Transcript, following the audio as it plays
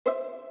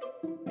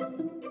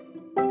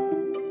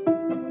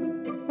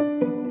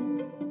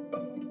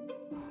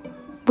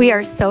We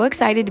are so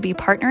excited to be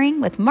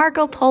partnering with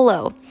Marco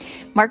Polo.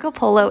 Marco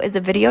Polo is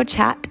a video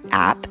chat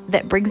app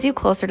that brings you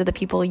closer to the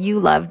people you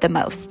love the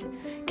most.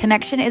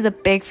 Connection is a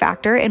big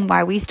factor in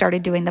why we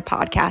started doing the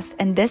podcast,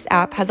 and this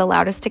app has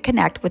allowed us to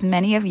connect with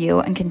many of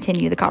you and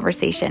continue the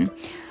conversation.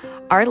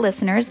 Our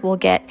listeners will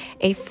get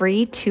a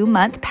free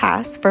 2-month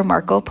pass for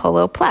Marco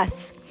Polo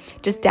Plus.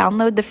 Just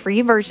download the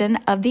free version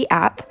of the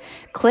app,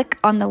 click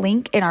on the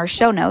link in our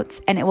show notes,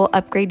 and it will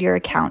upgrade your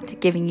account,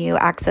 giving you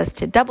access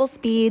to double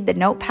speed, the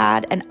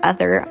notepad, and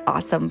other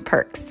awesome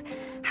perks.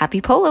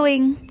 Happy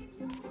poloing!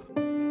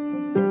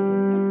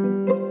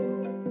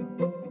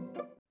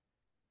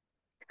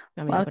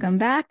 Welcome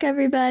back,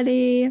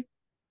 everybody.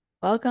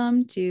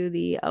 Welcome to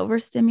the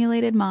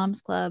Overstimulated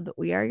Moms Club.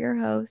 We are your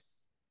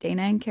hosts,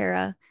 Dana and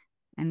Kara,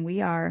 and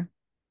we are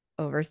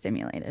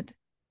overstimulated.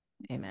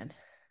 Amen.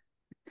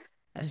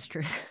 That is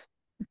true.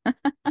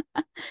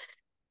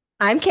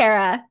 I'm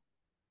Kara.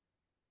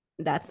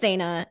 That's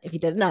Dana, if you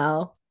didn't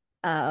know.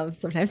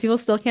 Sometimes people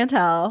still can't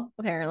tell,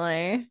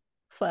 apparently.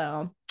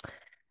 So,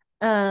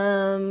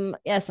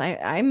 yes,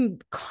 I'm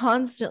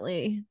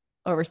constantly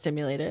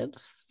overstimulated.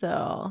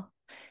 So,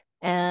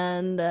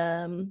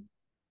 and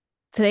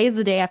today's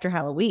the day after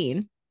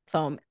Halloween.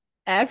 So I'm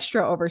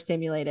extra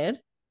overstimulated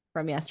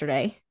from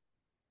yesterday.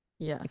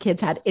 Yeah. The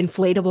kids had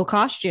inflatable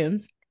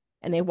costumes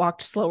and they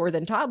walked slower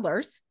than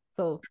toddlers.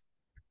 So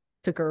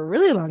took her a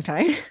really long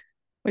time.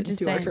 Which is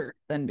saying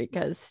then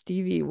because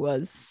Stevie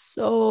was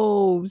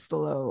so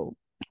slow.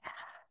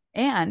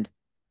 And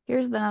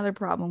here's another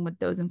problem with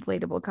those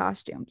inflatable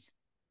costumes.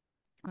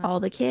 All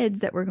the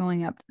kids that were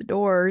going up to the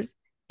doors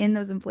in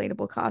those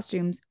inflatable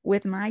costumes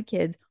with my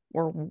kids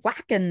were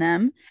whacking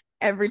them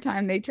every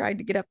time they tried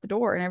to get up the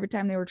door. And every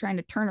time they were trying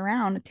to turn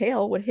around, a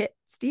tail would hit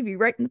Stevie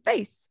right in the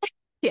face.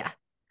 Yeah.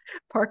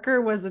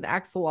 Parker was an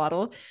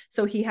axolotl.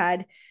 So he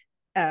had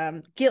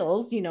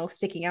gills,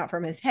 sticking out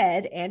from his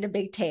head and a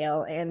big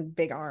tail and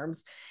big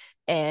arms.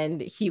 And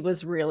he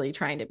was really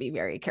trying to be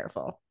very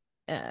careful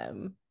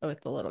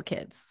with the little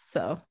kids.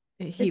 So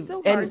it's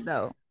so hard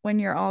though, when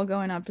you're all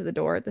going up to the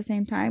door at the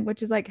same time,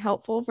 which is like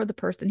helpful for the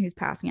person who's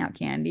passing out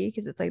candy.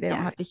 Because it's like, they don't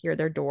have to hear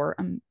their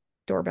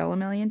doorbell a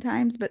million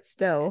times, but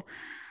still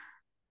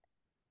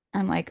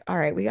I'm like, all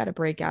right, we got to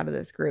break out of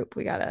this group.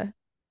 We gotta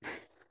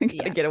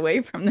get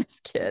away from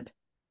this kid.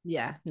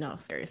 Yeah, no,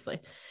 seriously.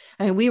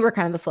 I mean, we were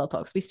kind of the slow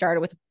pokes. We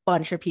started with a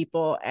bunch of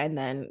people and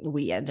then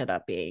we ended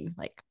up being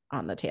like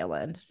on the tail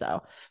end.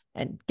 So,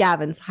 and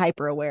Gavin's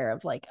hyper aware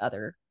of like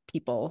other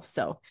people.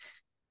 So,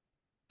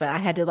 but I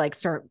had to like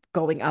start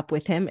going up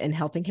with him and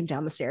helping him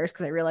down the stairs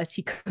because I realized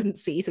he couldn't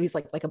see. So he's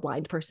like a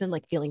blind person,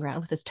 like feeling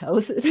around with his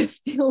toes. It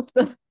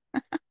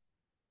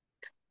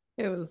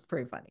was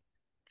pretty funny.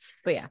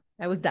 But yeah,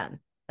 I was done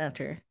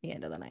after the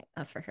end of the night.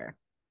 That's for sure.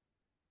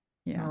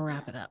 Yeah. I'll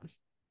wrap it up.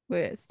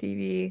 But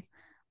Stevie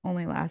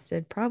only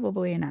lasted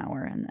probably an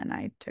hour, and then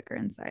I took her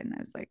inside and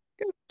I was like,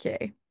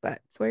 okay. But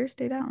Sawyer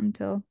stayed out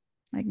until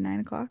like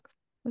 9:00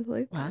 with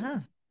Luke.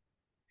 Wow.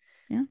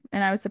 Yeah.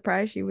 And I was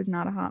surprised she was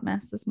not a hot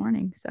mess this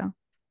morning. So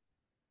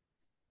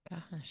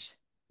gosh.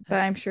 But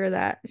I'm sure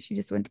that she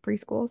just went to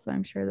preschool, so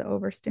I'm sure the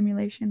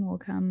overstimulation will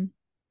come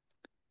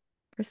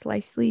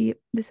precisely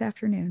this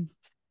afternoon.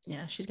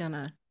 Yeah, she's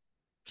gonna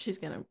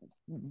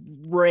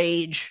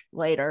rage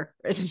later,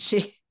 isn't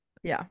she?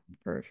 Yeah,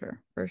 for sure.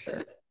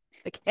 The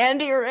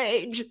candy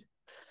rage.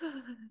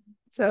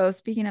 So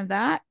speaking of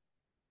that,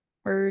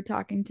 we're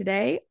talking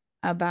today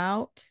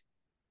about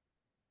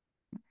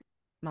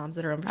moms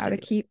that are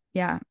overstimulated.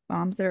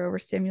 Moms that are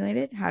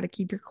overstimulated, how to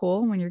keep your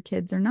cool when your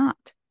kids are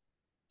not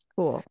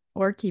cool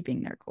or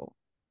keeping their cool.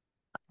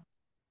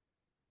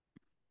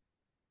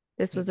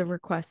 This was a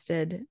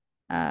requested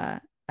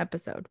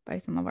episode by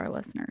some of our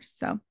listeners.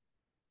 So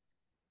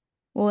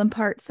we'll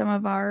impart some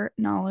of our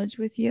knowledge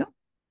with you.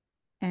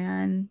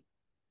 And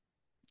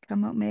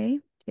come what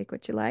may, take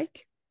what you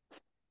like.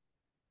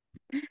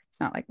 It's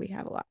not like we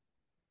have a lot.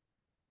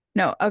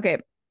 No, okay.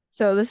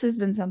 So this has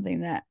been something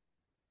that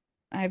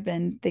I've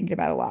been thinking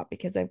about a lot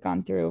because I've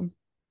gone through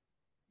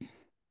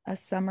a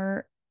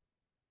summer.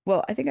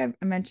 Well, I think I've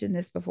mentioned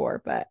this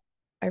before, but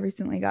I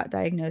recently got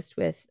diagnosed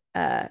with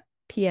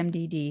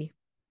PMDD,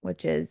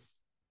 which is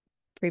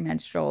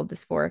premenstrual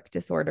dysphoric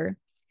disorder.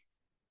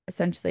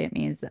 Essentially, it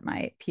means that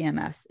my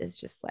PMS is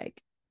just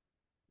like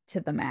to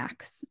the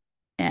max.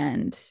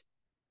 And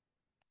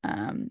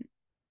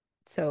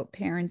so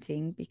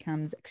parenting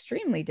becomes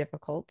extremely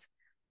difficult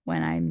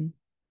when I'm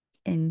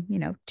in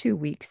 2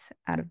 weeks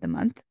out of the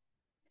month.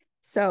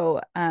 So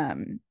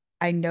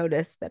I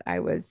noticed that I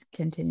was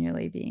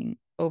continually being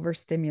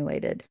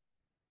overstimulated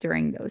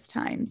during those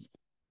times.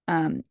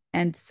 And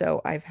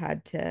so I've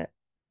had to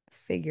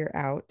figure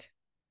out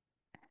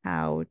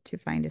how to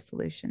find a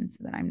solution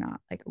so that I'm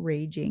not like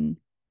raging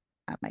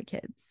at my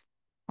kids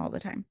all the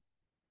time.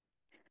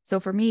 So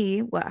for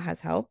me, what has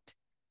helped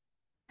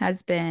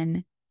has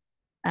been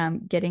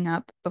getting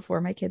up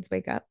before my kids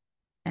wake up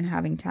and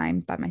having time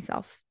by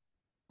myself.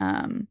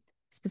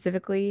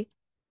 Specifically,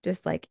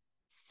 just like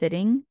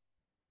sitting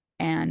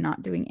and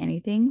not doing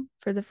anything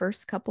for the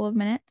first couple of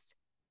minutes.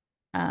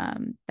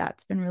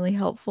 That's been really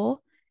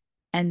helpful.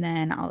 And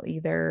then I'll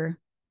either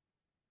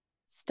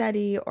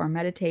study or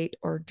meditate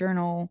or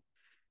journal.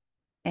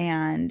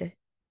 And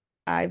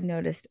I've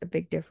noticed a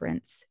big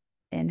difference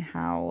in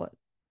how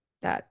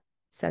that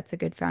sets a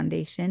good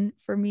foundation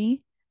for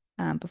me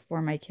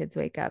before my kids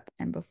wake up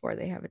and before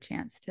they have a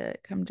chance to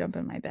come jump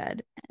in my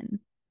bed and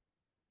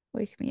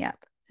wake me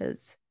up.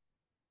 Because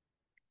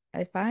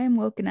if I am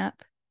woken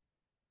up,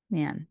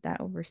 man, that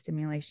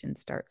overstimulation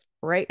starts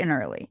bright and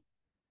early.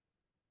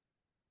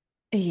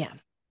 Yeah,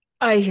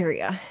 I hear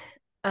you.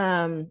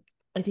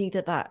 I think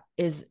that that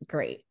is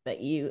great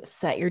that you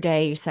set your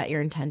day, you set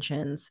your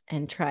intentions,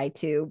 and try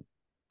to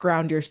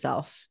ground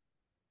yourself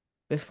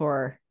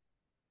before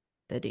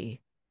the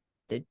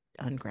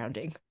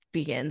ungrounding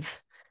begins.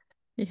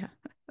 Yeah.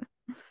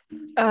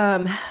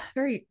 Um,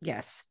 very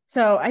yes.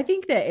 So I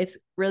think that it's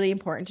really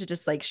important to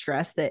just like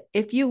stress that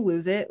if you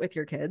lose it with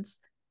your kids,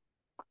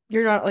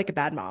 you're not like a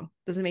bad mom.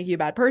 Doesn't make you a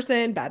bad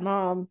person, bad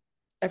mom.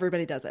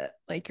 Everybody does it.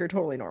 Like you're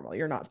totally normal.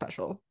 You're not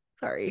special.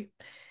 Sorry.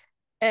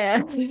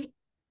 And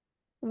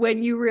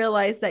when you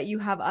realize that you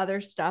have other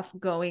stuff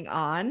going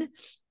on,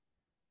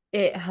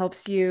 it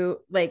helps you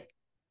like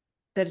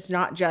that it's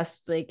not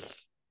just like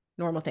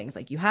normal things.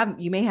 Like you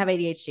may have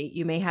ADHD,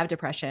 you may have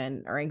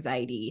depression or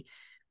anxiety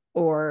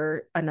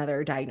or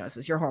another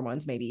diagnosis. Your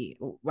hormones may be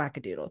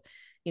wackadoodle.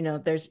 You know,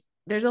 there's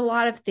a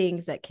lot of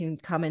things that can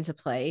come into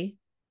play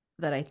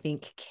that I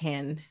think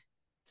can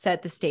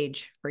set the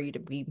stage for you to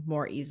be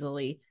more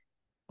easily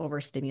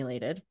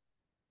overstimulated.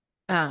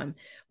 Um,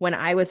 when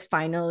I was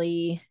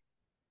finally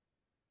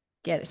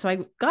so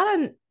I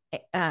got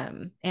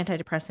on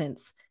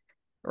antidepressants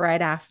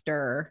right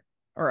after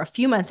or a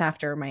few months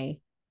after my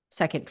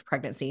second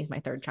pregnancy, my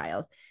third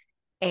child.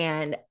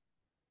 And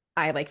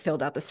I like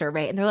filled out the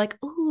survey and they're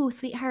like, "Ooh,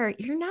 sweetheart,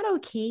 you're not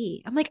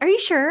okay." I'm like, "Are you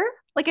sure?"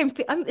 Like I'm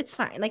it's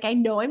fine. Like I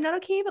know I'm not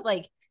okay, but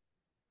like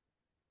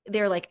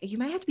they're like, "You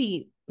might have to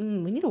be we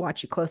need to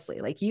watch you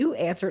closely. Like you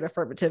answered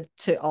affirmative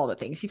to all the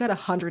things. You got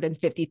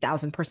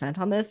 150,000%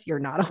 on this. You're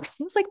not okay."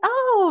 I was like,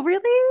 "Oh,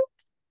 really?"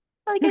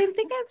 Like I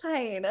think I'm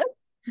fine.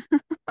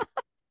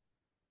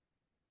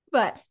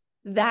 But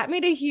that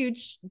made a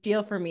huge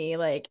deal for me.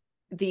 Like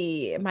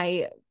the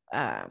my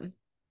um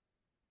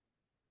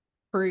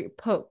pre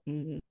po,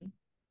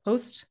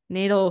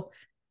 postnatal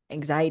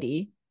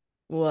anxiety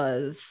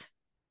was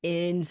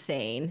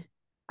insane.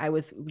 I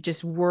was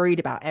just worried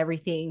about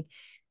everything,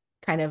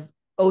 kind of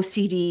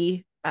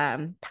OCD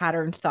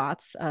pattern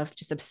thoughts of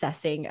just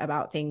obsessing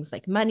about things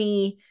like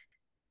money,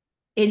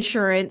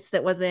 insurance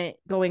that wasn't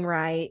going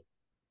right,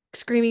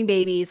 screaming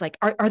babies, like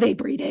are they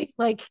breathing?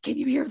 Like, can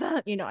you hear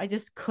that? You know, I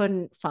just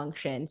couldn't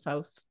function. So I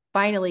was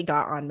finally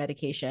got on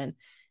medication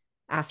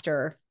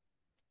after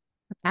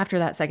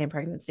that second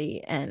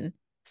pregnancy and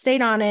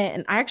stayed on it.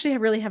 And I actually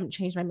really haven't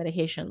changed my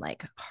medication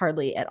like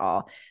hardly at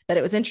all. But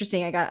it was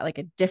interesting. I got like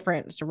a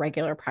different, just a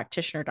regular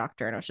practitioner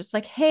doctor, and I was just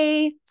like,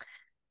 hey,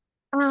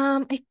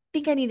 I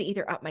think I need to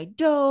either up my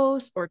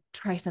dose or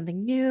try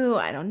something new.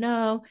 I don't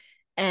know.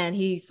 And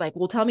he's like,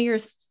 well, tell me your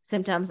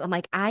symptoms. I'm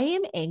like, I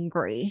am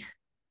angry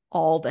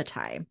all the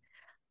time.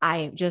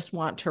 I just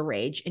want to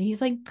rage. And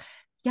he's like,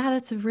 yeah,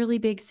 that's a really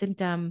big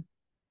symptom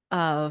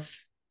of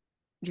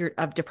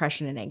of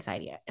depression and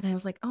anxiety. And I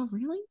was like, oh,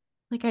 really?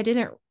 Like I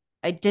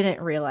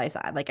didn't realize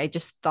that. Like I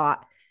just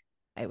thought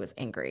I was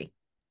angry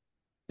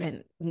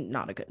and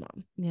not a good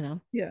mom, you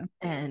know? Yeah.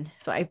 And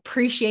so I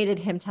appreciated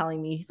him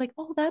telling me, he's like,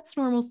 oh, that's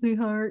normal,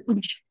 sweetheart.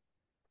 Like,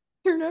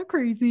 you're not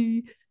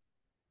crazy.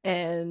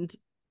 And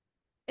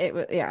it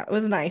was, yeah, it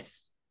was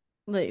nice.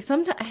 Like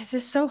sometimes it's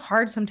just so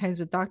hard sometimes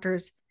with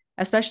doctors,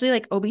 especially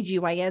like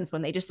OBGYNs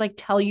when they just like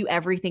tell you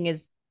everything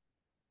is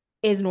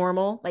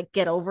normal, like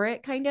get over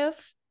it kind of,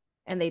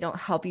 and they don't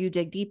help you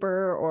dig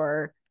deeper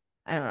or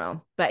I don't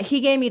know. But he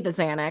gave me the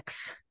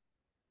Xanax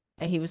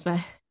and he was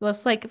my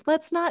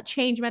let's not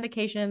change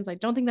medications. I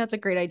don't think that's a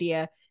great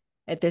idea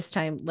at this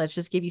time. Let's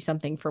just give you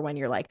something for when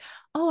you're like,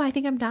 oh, I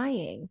think I'm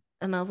dying.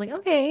 And I was like,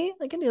 okay,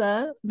 I can do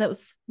that. That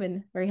was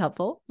been very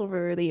helpful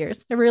over the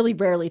years. I really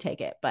rarely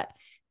take it, but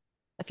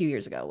a few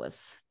years ago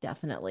was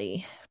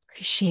definitely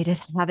appreciated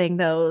having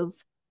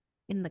those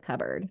in the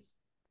cupboard.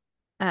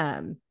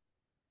 Um,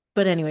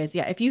 but anyways,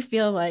 yeah, if you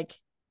feel like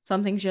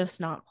something's just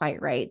not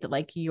quite right, that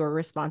like your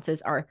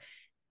responses are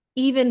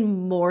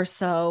even more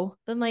so,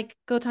 then like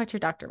go talk to your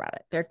doctor about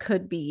it. There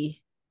could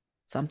be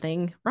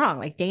something wrong.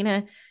 Like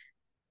Dana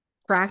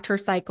tracked her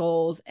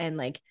cycles and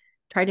like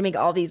tried to make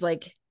all these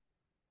like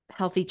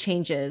healthy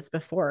changes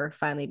before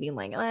finally being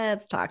like,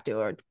 let's talk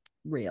to a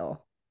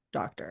real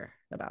doctor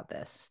about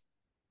this.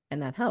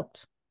 And that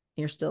helped.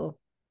 You're still,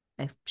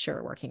 I'm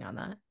sure, working on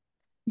that.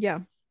 Yeah,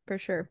 for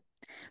sure.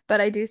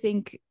 But I do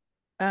think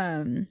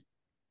um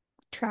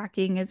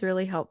tracking is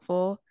really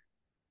helpful,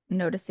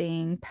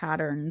 noticing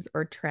patterns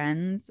or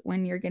trends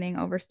when you're getting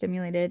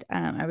overstimulated.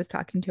 I was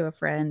talking to a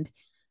friend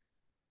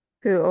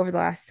who, over the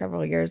last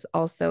several years,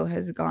 also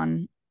has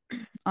gone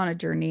on a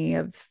journey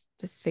of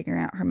just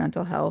figuring out her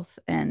mental health.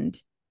 And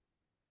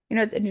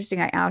It's interesting.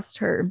 I asked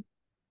her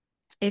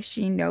if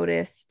she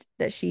noticed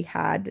that she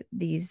had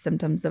these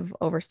symptoms of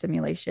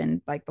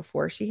overstimulation like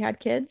before she had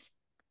kids.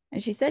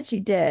 And she said she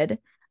did.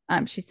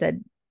 She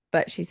said,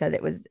 but she said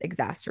it was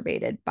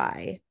exacerbated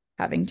by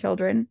having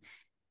children Yeah.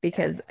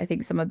 because I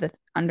think some of the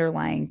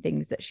underlying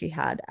things that she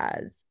had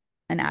as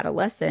an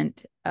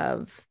adolescent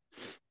of,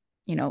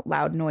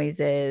 loud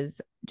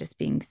noises, just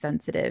being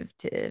sensitive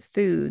to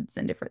foods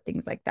and different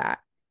things like that.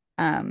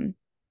 Um,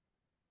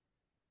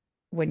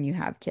 when you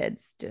have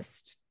kids,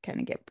 just kind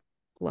of get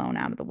blown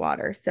out of the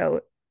water.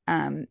 So,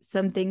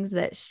 some things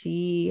that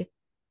she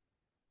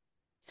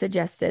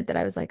suggested that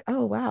I was like,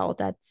 oh, wow,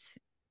 that's,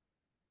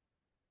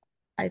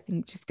 I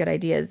think, just good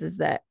ideas is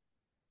that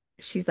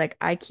she's like,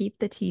 I keep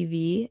the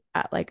TV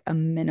at like a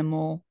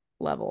minimal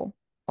level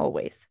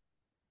always.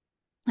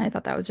 And I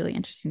thought that was really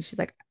interesting. She's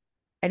like,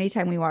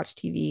 anytime we watch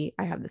TV,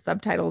 I have the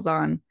subtitles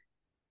on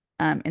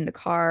in the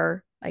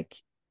car. Like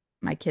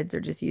my kids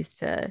are just used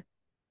to,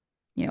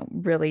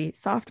 really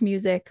soft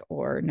music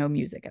or no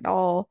music at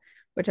all,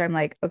 which I'm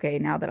like, okay,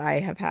 now that I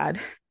have had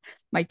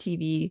my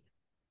TV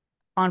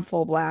on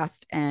full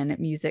blast and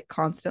music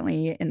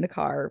constantly in the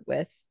car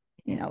with,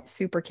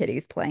 super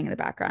kitties playing in the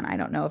background, I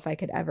don't know if I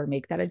could ever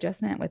make that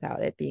adjustment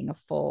without it being a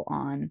full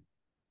on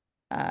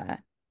uh,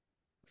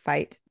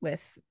 fight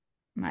with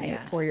my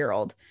Yeah.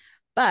 4-year-old.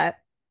 But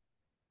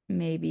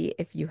maybe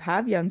if you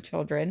have young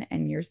children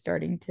and you're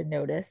starting to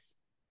notice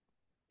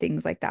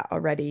things like that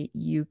already,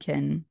 you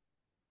can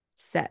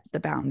set the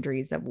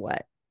boundaries of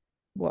what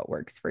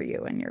works for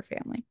you and your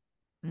family.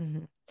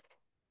 Mhm.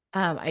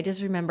 I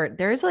just remembered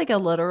there's like a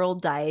literal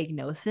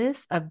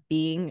diagnosis of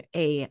being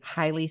a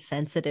highly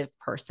sensitive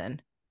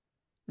person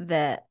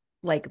that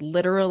like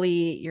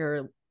literally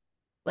your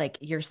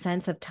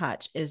sense of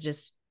touch is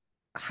just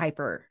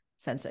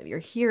hypersensitive. Your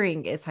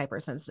hearing is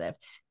hypersensitive.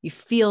 You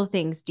feel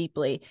things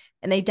deeply.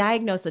 And they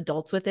diagnose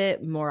adults with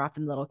it more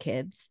often than little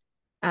kids.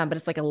 But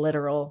it's like a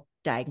literal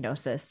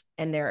diagnosis.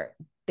 And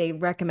they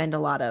recommend a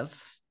lot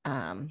of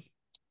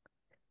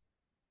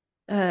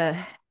uh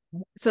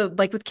so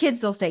like with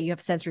kids they'll say you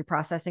have sensory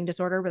processing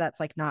disorder, but that's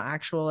like not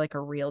actual like a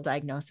real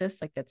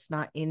diagnosis, like that's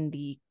not in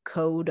the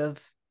code of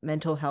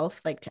mental health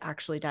like to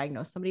actually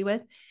diagnose somebody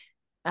with.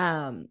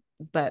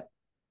 But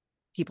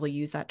people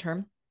use that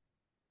term.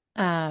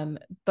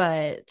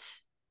 But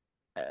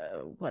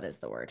what is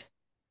the word?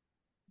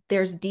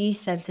 There's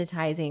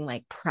desensitizing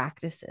like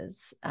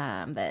practices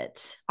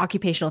that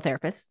occupational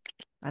therapists,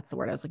 that's the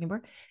word I was looking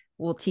for,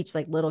 will teach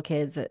like little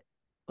kids that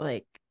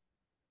like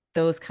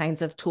those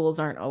kinds of tools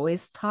aren't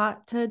always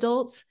taught to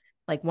adults.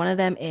 Like one of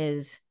them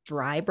is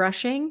dry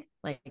brushing,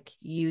 like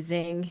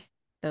using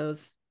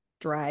those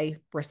dry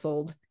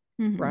bristled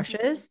Mm-hmm.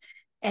 brushes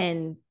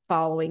and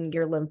following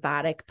your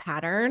lymphatic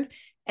pattern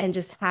and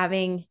just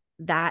having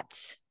that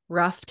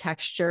rough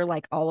texture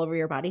like all over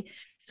your body.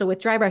 So with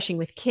dry brushing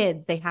with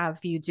kids, they have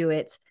you do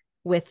it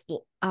with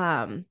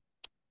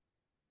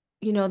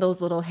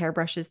those little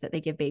hairbrushes that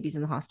they give babies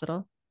in the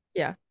hospital.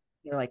 Yeah.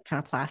 They're like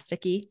kind of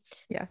plasticky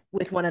Yeah.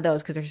 with one of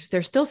those because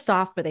they're still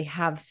soft, but they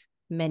have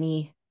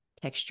many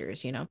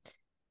textures,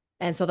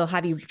 And so they'll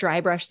have you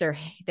dry brush their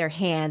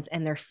hands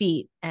and their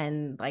feet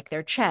and like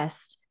their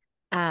chest,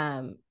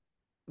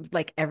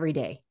 like every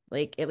day,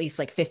 like at least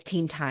like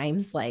 15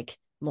 times, like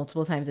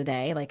multiple times a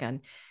day,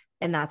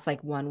 and that's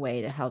like one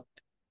way to help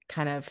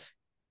kind of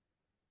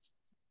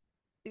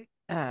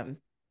um,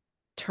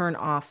 turn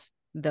off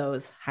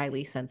those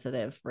highly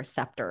sensitive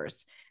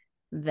receptors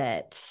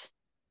that.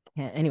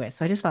 Anyway,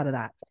 so I just thought of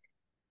that.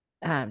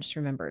 Just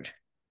remembered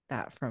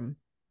that from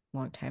a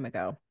long time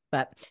ago.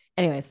 But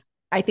anyways,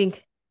 I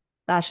think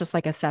that's just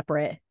like a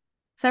separate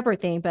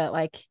thing. But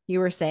like you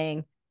were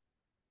saying,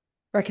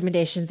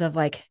 recommendations of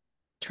like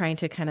trying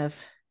to kind of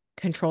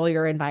control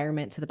your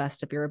environment to the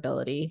best of your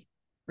ability,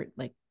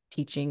 like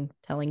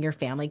telling your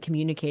family,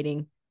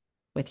 communicating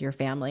with your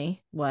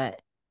family what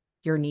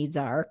your needs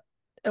are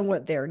and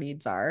what their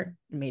needs are.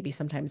 Maybe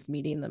sometimes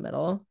meeting in the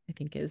middle, I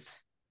think is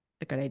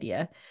a good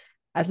idea.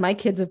 As my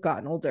kids have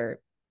gotten older,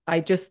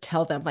 I just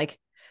tell them like,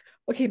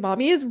 okay,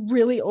 mommy is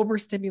really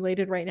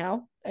overstimulated right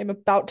now. I'm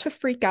about to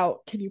freak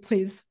out. Can you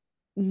please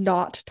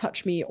not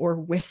touch me or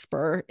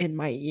whisper in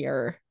my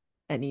ear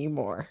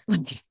anymore?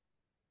 Like,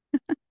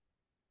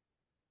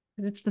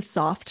 it's the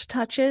soft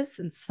touches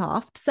and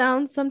soft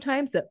sounds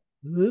sometimes that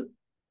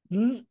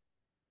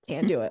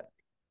can't do it.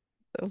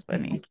 So Like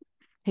funny.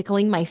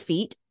 tickling my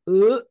feet.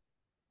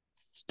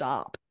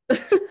 Stop.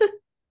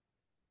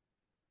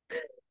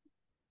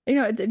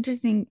 It's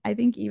interesting. I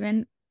think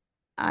even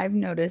I've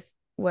noticed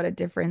what a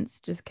difference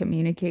just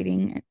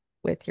communicating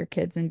with your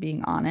kids and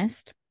being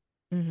honest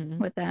Mm-hmm.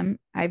 with them.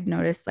 I've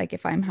noticed like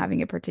if I'm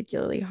having a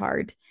particularly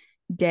hard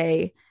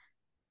day,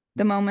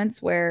 the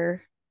moments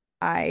where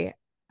I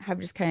have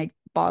just kind of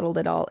bottled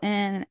it all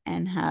in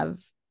and have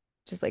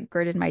just like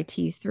gritted my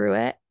teeth through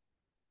it,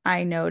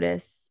 I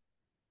notice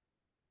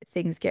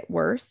things get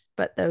worse.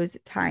 But those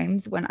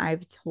times when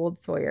I've told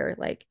Sawyer,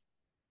 like,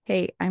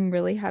 hey, I'm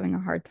really having a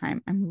hard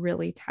time, I'm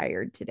really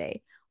tired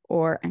today,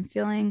 or I'm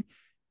feeling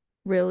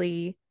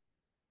really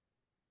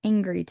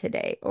angry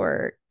today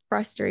or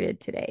frustrated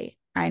today,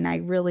 and I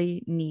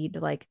really need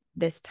like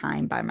this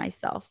time by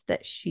myself,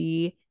 that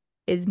she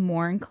is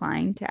more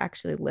inclined to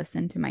actually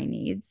listen to my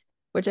needs,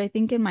 which I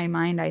think in my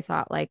mind I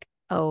thought like,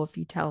 oh, if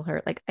you tell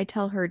her, like I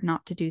tell her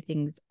not to do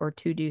things or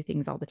to do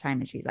things all the time,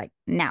 and she's like,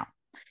 no.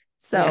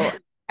 So Yeah.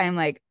 I'm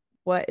like,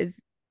 what is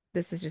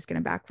this is just going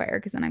to backfire,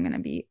 because then I'm going to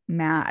be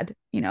mad,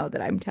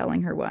 that I'm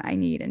telling her what I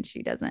need and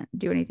she doesn't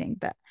do anything.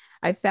 But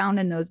I found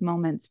in those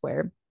moments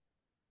where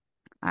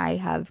I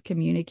have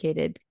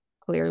communicated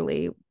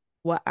clearly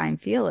what I'm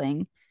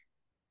feeling,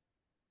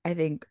 I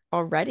think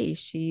already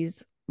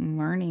she's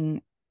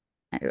learning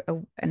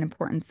an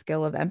important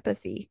skill of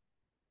empathy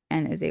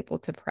and is able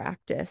to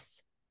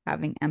practice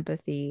having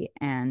empathy.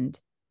 And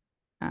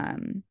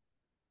um,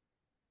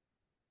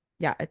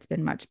 yeah, it's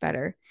been much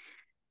better.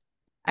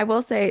 I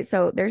will say,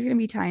 so there's going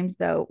to be times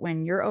though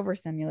when you're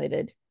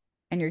overstimulated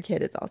and your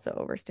kid is also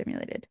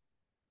overstimulated.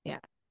 Yeah.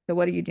 So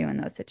what do you do in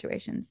those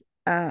situations?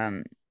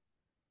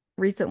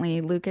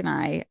 Recently, Luke and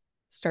I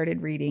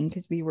started reading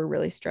because we were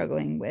really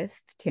struggling with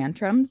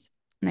tantrums.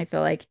 And I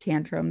feel like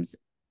tantrums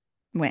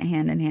went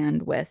hand in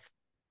hand with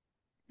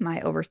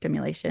my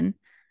overstimulation.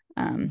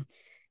 Um,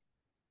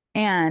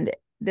 and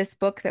this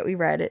book that we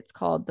read, it's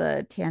called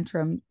The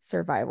Tantrum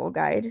Survival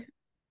Guide.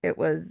 It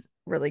was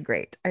really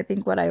great. I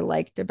think what I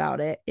liked about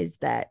it is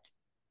that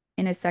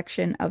in a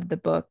section of the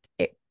book,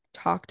 it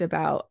talked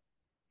about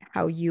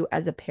how you,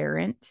 as a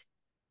parent,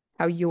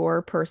 how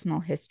your personal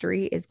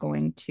history is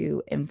going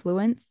to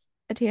influence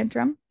a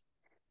tantrum,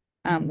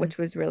 Mm-hmm. which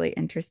was really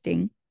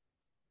interesting.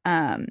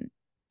 Um,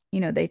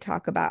 they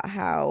talk about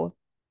how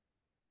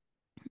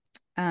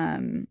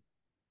um,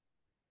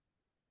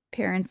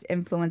 parents'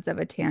 influence of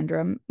a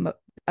tantrum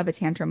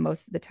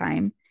most of the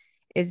time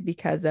is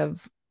because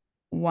of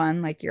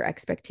one, like your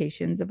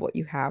expectations of what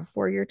you have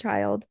for your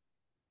child,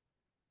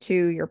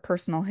 two, your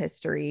personal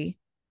history,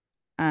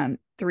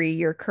 three,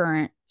 your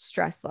current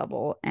stress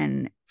level,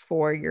 and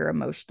four, your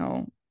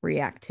emotional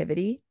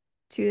reactivity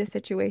to the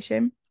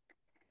situation.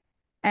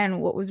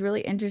 And what was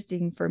really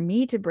interesting for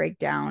me to break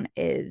down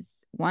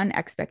is one,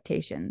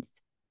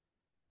 expectations.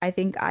 I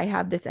think I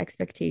have this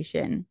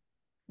expectation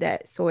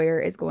that Sawyer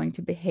is going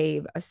to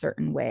behave a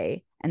certain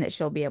way and that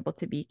she'll be able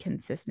to be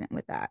consistent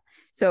with that.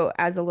 So,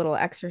 as a little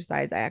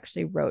exercise, I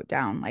actually wrote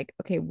down, like,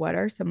 okay, what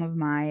are some of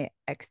my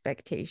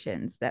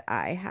expectations that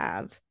I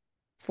have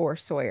for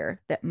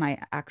Sawyer that might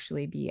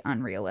actually be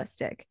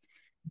unrealistic?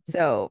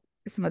 So,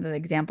 some of the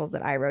examples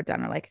that I wrote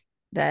down are like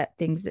that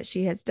things that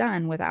she has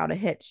done without a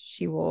hitch,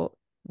 she will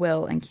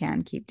and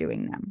can keep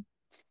doing them.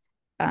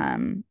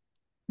 Um,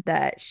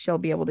 that she'll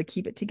be able to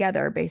keep it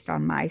together based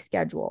on my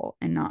schedule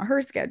and not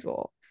her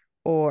schedule,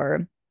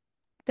 or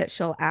that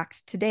she'll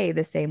act today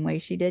the same way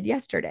she did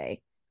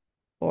yesterday,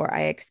 or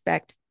I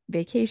expect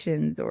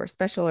vacations or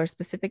special or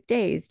specific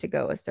days to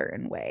go a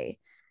certain way.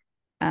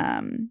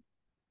 Um,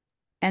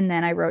 and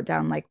then I wrote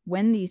down, like,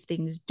 when these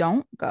things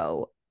don't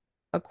go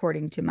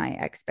according to my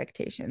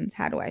expectations,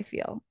 how do I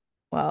feel?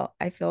 Well,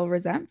 I feel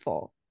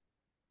resentful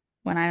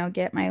when I don't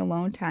get my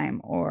alone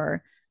time,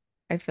 or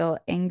I feel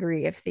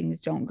angry if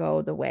things don't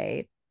go the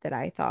way that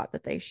I thought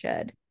that they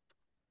should.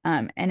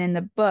 And in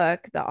the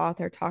book, the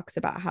author talks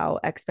about how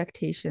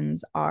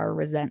expectations are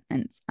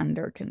resentments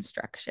under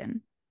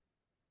construction.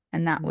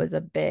 And that was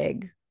a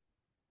big,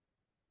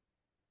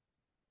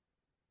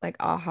 like,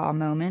 aha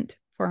moment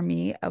for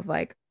me of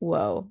like,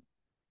 whoa,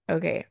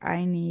 okay,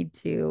 I need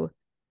to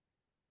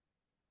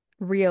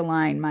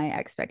realign my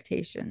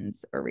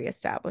expectations or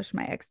reestablish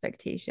my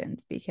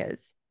expectations,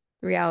 because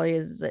the reality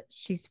is that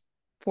she's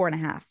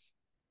 4.5.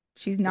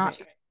 She's not,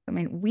 Right. I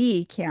mean,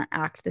 we can't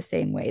act the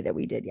same way that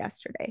we did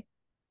yesterday.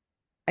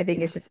 I think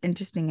Yeah. it's just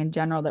interesting in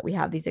general that we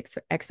have these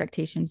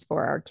expectations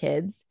for our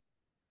kids.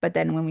 But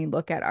then when we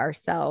look at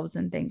ourselves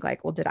and think,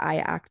 like, well, did I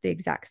act the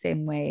exact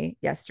same way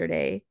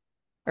yesterday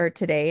or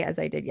today as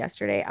I did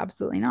yesterday?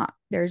 Absolutely not.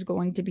 There's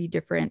going to be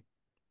different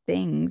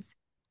things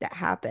that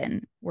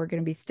happen. We're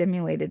going to be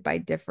stimulated by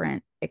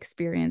different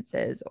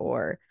experiences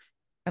or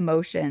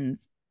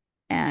emotions.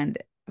 And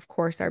of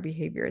course, our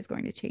behavior is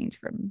going to change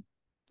from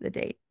the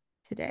day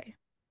to day.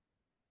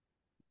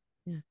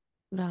 Yeah.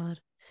 Valid.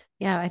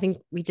 Yeah.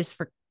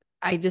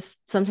 I just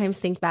sometimes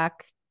think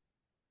back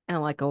and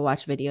I'll like go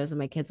watch videos of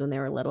my kids when they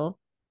were little.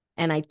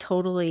 And I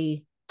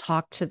totally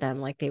talked to them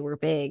like they were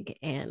big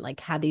and like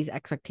had these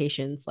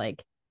expectations,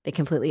 like they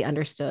completely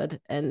understood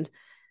and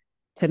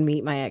could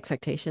meet my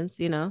expectations,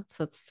 you know?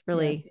 So it's Yeah.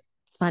 really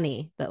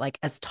funny that like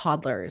as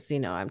toddlers,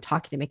 I'm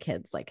talking to my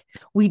kids like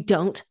we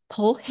don't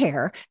pull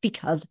hair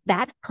because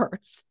that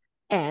hurts.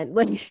 And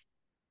like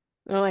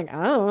they're like,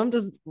 oh,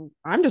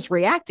 I'm just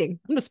reacting.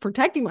 I'm just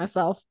protecting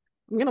myself.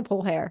 I'm gonna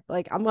pull hair.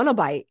 Like I'm gonna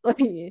bite.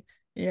 Like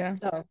Yeah.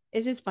 so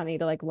it's just funny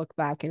to like look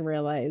back and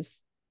realize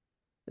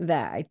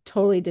that I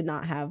totally did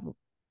not have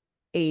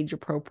age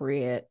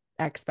appropriate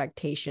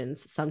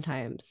expectations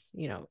sometimes,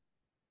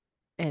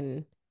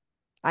 and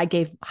I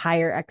gave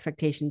higher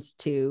expectations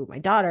to my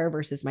daughter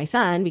versus my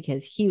son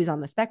because he was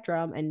on the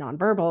spectrum and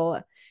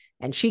nonverbal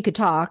and she could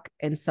talk.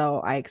 And so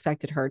I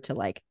expected her to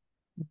like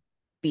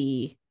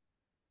be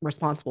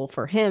responsible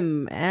for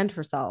him and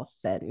herself,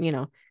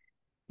 and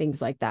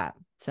things like that.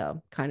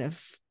 So kind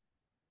of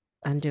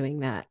undoing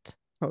that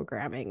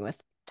programming with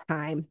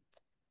time.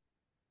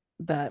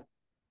 But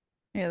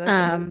Yeah, that's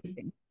um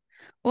interesting.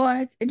 Well,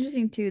 and it's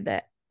interesting too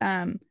that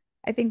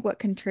I think what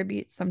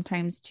contributes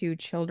sometimes to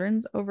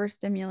children's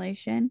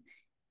overstimulation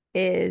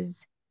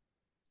is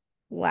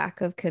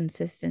lack of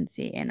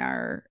consistency in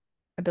our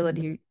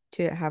mhm, ability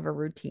to have a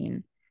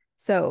routine.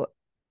 So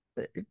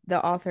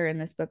the author in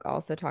this book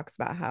also talks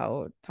about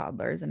how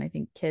toddlers and I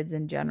think kids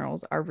in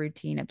generals are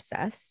routine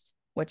obsessed,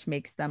 which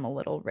makes them a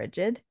little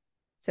rigid.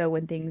 So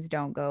when things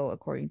don't go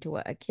according to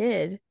what a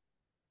kid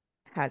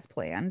has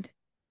planned,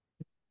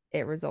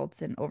 it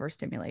results in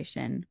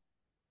overstimulation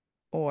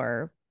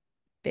or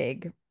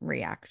big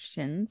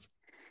reactions.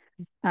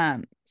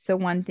 So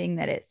one thing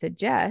that it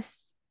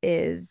suggests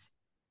is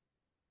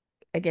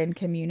again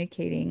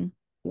communicating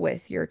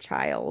with your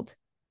child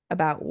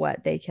about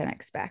what they can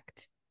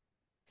expect.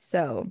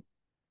 So,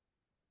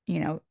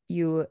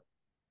 you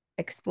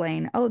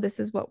explain, oh, this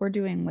is what we're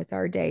doing with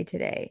our day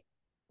today.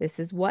 This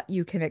is what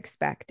you can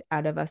expect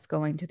out of us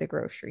going to the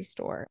grocery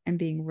store and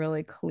being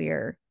really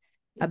clear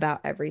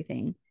about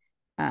everything.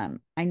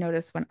 I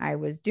noticed when I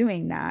was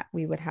doing that,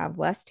 we would have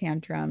less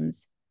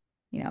tantrums,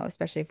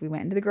 especially if we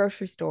went into the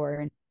grocery store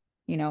and,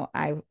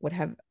 I would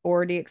have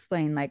already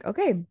explained, like,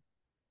 okay,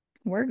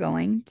 we're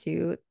going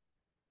to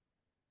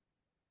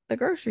the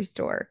grocery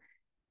store.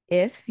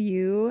 If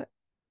you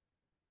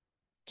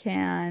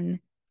can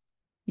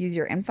use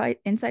your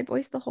inside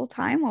voice the whole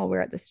time while we're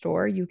at the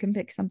store, you can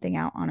pick something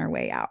out on our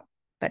way out.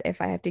 But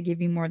if I have to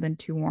give you more than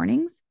two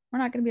warnings, we're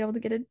not going to be able to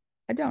get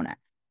a donut.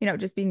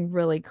 Just being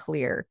really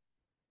clear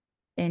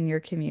in your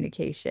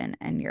communication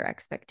and your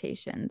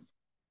expectations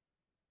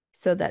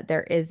so that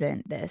there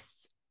isn't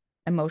this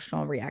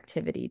emotional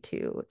reactivity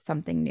to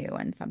something new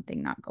and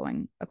something not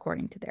going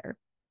according to their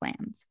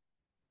plans.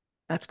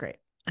 that's great.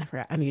 I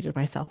forgot I muted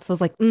myself. So I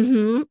was like,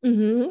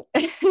 mm-hmm.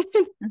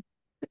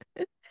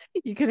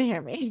 You couldn't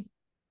hear me.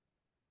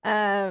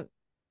 Uh,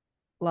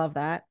 love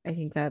that. I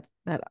think that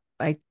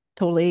I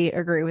totally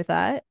agree with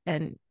that.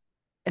 And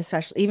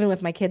especially even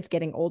with my kids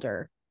getting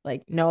older,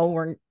 like, no,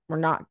 we're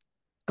not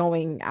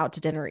going out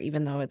to dinner,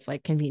 even though it's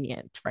like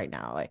convenient right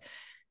now. Like,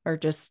 or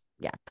just,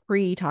 yeah,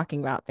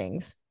 pre-talking about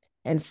things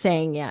and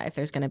saying, yeah, if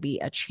there's going to be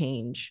a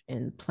change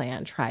in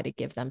plan, try to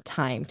give them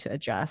time to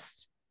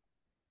adjust.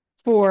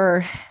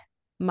 For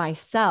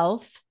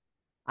myself,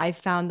 I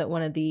found that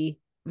one of the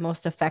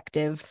most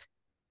effective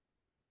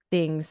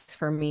things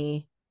for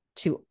me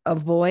to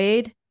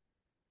avoid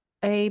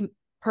a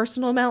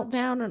personal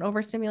meltdown and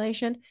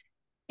overstimulation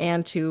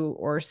and to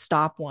or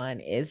stop one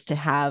is to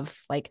have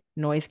like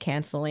noise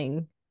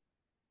canceling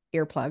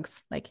earplugs,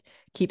 like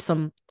keep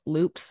some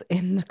loops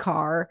in the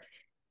car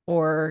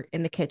or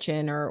in the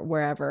kitchen or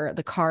wherever.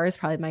 The car is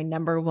probably my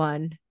number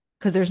one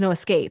because there's no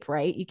escape,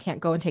 right? You can't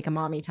go and take a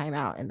mommy time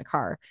out in the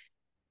car.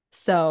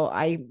 So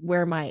I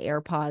wear my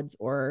AirPods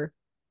or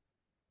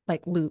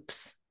like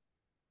loops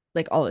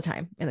like all the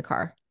time in the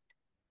car.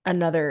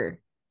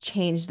 Another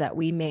change that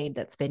we made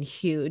that's been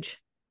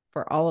huge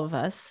for all of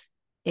us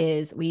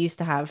is we used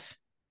to have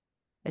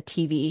a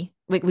TV.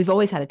 Like we've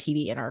always had a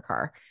TV in our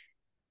car,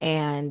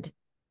 and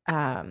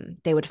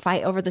they would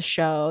fight over the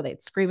show.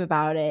 They'd scream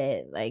about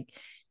it, like,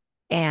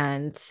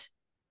 and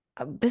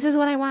this is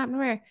what I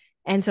want.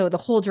 And so the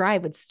whole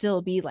drive would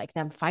still be like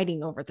them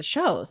fighting over the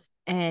shows,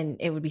 and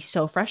it would be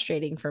so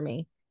frustrating for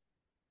me.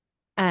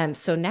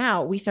 So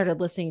now we started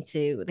listening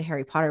to the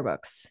Harry Potter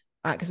books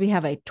because we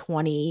have a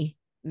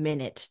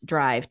 20-minute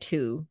drive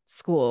to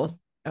school,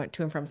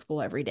 to and from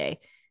school every day.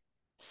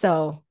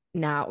 So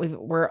now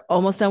we're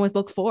almost done with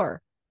book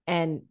four,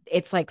 and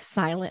it's like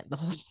silent the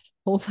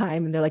whole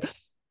time, and they're like,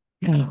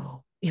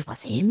 "No, it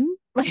was him."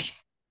 Like,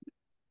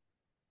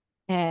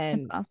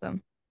 That's and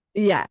awesome.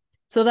 yeah,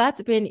 so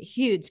that's been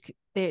huge.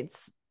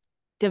 It's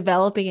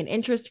developing an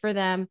interest for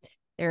them.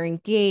 They're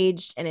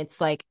engaged, and it's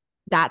like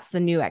that's the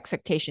new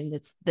expectation.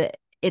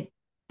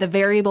 The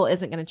variable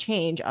isn't going to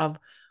change of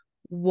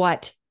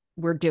what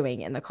we're doing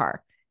in the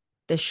car,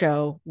 the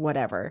show,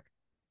 whatever.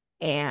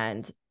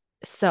 And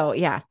so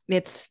yeah,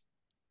 it's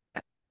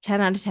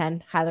 10 out of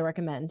 10. Highly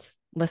recommend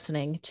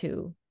listening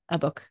to a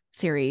book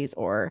series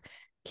or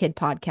kid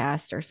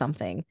podcast or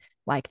something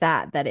like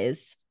that that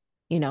is,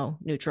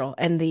 neutral.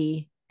 And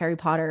the Harry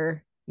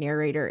Potter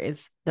narrator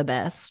is the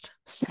best.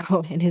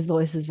 So, and his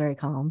voice is very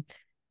calm.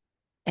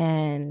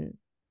 And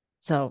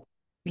so,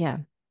 yeah,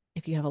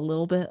 if you have a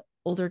little bit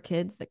older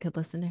kids that could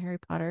listen to Harry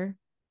Potter,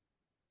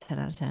 10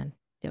 out of 10,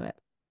 do it.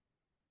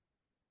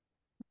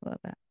 I love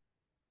that.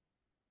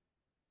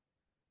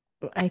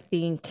 I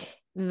think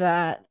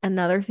that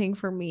another thing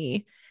for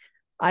me,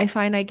 I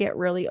find I get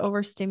really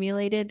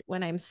overstimulated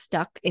when I'm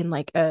stuck in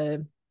like a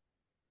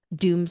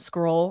doom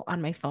scroll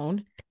on my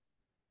phone,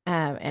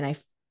 and I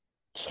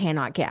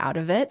cannot get out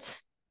of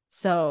it.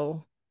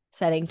 So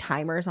setting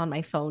timers on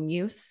my phone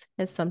use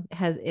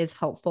is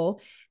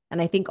helpful.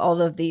 And I think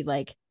all of the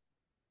like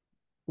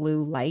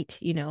blue light,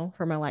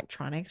 from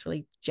electronics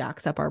really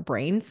jacks up our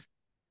brains.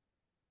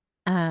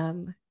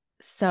 Um,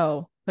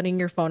 So putting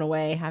your phone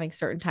away, having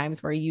certain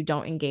times where you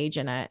don't engage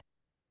in it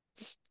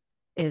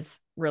is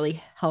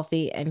really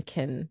healthy and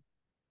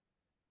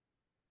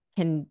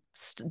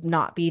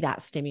not be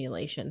that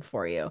stimulation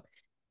for you,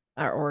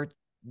 or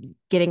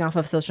getting off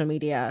of social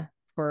media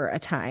for a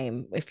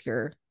time if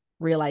you're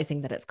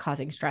realizing that it's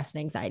causing stress and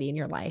anxiety in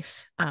your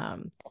life,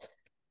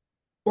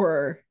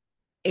 or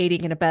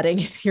aiding and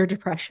abetting your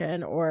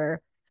depression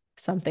or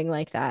something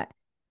like that.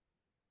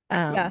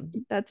 Yeah, um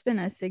that's been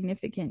a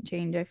significant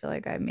change I feel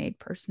like I made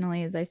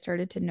personally as I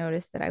started to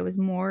notice that I was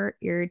more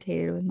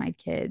irritated with my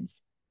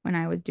kids when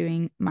I was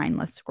doing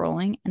mindless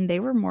scrolling, and they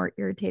were more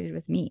irritated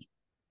with me.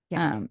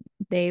 yeah. Um,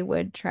 they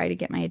would try to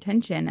get my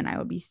attention, and I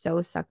would be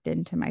so sucked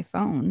into my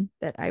phone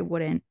that I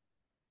wouldn't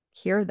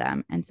hear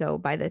them. And so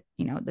by the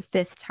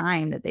fifth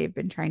time that they've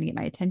been trying to get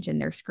my attention,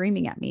 they're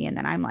screaming at me. And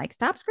then I'm like,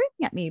 stop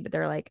screaming at me. But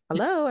they're like,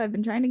 hello, I've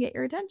been trying to get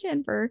your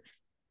attention for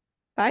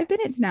 5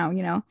 minutes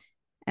now.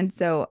 And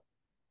so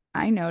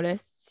I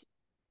noticed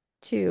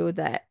too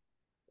that,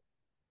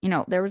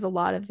 there was a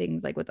lot of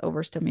things like with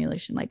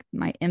overstimulation, like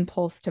my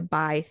impulse to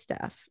buy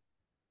stuff,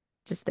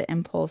 just the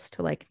impulse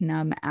to like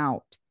numb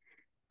out.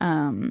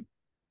 Um,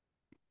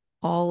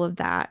 all of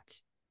that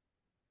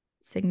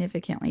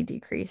significantly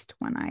decreased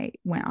when I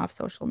went off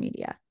social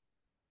media.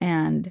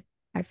 And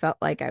I felt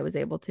like I was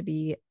able to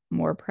be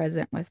more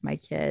present with my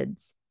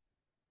kids.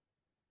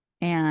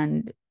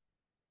 And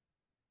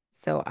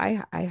so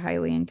I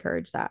highly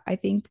encourage that. I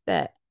think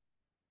that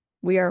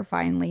we are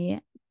finally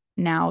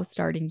now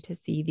starting to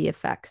see the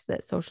effects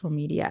that social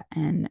media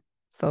and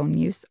phone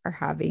use are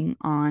having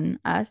on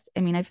us.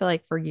 I mean, I feel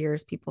like for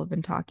years people have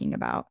been talking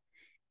about,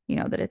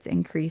 that it's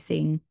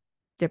increasing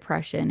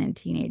depression in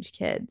teenage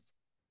kids.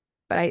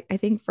 But I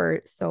think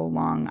for so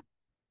long,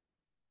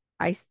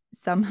 I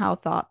somehow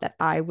thought that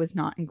I was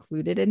not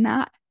included in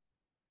that.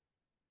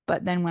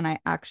 But then when I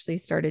actually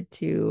started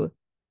to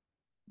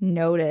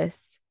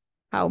notice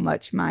how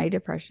much my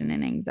depression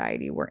and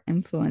anxiety were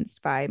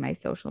influenced by my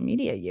social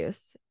media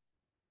use,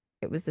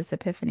 it was this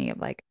epiphany of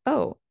like,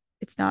 oh,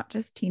 it's not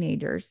just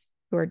teenagers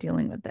who are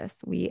dealing with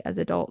this. We as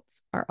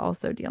adults are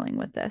also dealing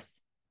with this.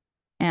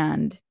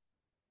 And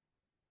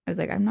I was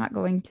like, I'm not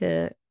going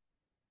to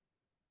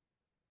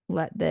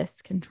let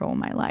this control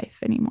my life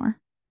anymore.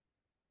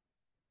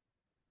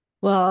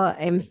 Well,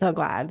 I'm so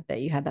glad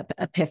that you had that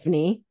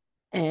epiphany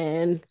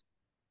and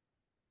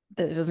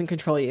that it doesn't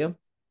control you.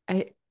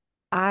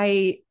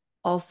 I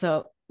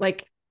also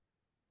like,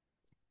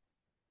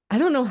 I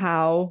don't know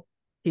how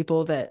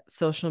people that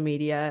social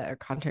media or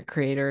content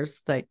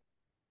creators, like,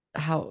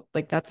 how,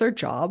 like, that's their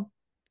job,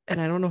 and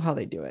I don't know how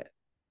they do it.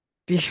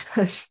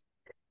 Because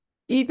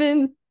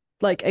even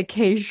like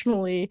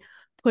occasionally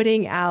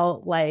putting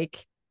out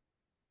like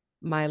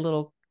my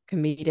little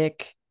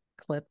comedic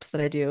clips that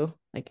I do,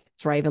 like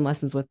driving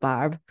lessons with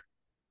Barb,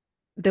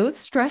 those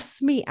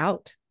stress me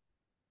out.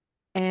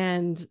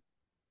 And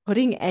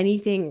putting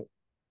anything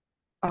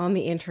on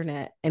the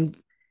internet and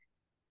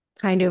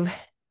kind of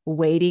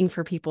waiting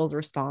for people's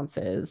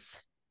responses,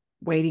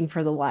 waiting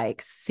for the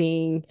likes,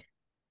 seeing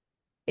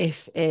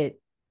if it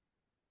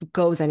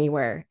goes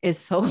anywhere is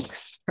so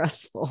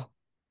stressful,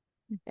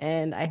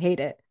 and I hate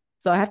it.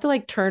 So I have to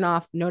like turn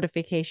off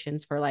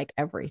notifications for like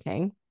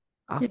everything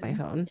off my Yeah.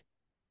 phone.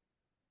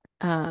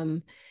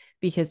 Um,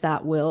 because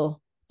that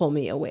will pull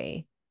me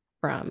away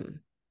from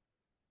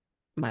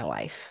my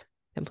life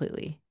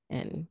completely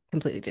and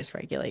completely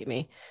dysregulate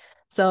me.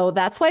 So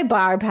that's why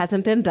Barb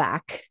hasn't been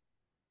back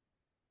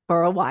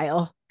for a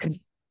while.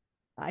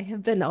 I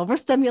have been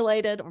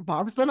overstimulated, or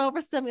Barb's been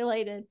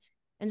overstimulated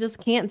and just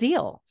can't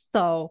deal.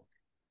 So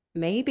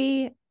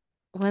maybe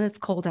when it's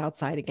cold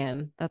outside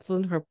again, that's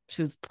when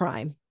she was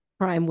prime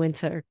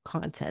winter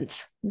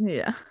content,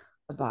 Yeah.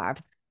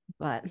 Barb.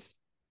 But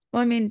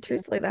Well, I mean,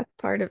 truthfully, that's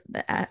part of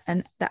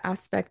and the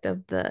aspect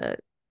of the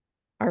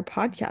our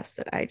podcast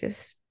that I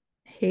just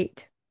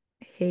hate,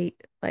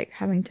 hate like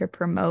having to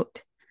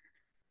promote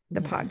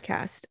the yeah,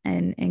 podcast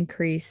and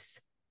increase,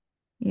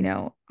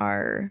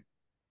 our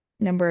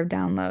number of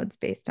downloads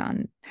based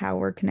on how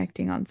we're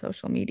connecting on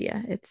social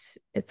media.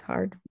 It's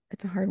hard.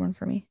 It's a hard one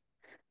for me.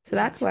 So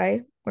yeah, that's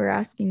why we're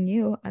asking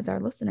you as our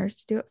listeners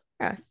to do it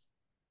for us.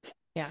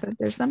 yeah, So if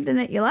there's something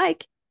that you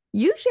like,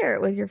 you share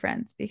it with your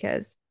friends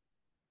because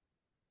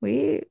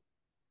we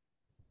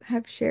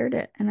have shared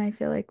it and I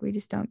feel like we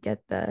just don't get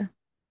the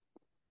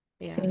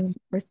same yes.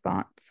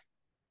 response.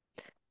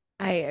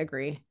 I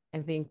agree. I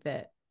think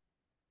that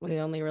we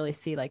only really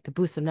see like the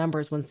boost of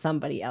numbers when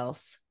somebody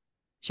else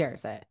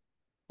shares it.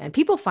 And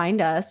people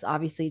find us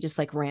obviously just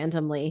like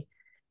randomly.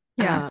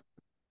 Yeah. Uh,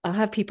 I'll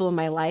have people in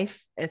my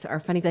life are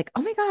funny, like,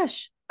 oh my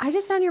gosh, I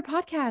just found your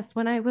podcast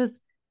when I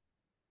was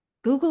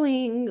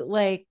Googling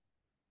like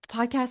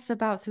podcasts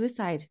about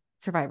suicide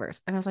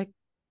survivors. And I was like,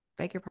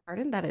 beg your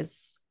pardon, that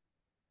is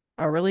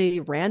a really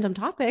random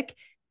topic,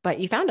 but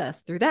you found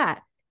us through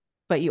that.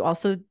 But you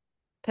also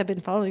have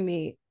been following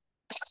me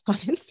on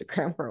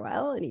Instagram for a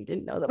while and you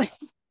didn't know that I have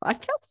a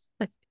podcast,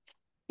 like,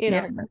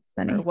 Yeah, that's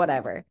or funny.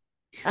 whatever.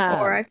 Or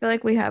Um, I feel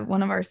like we have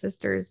one of our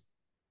sisters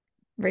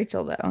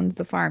Rachel that owns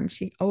the farm,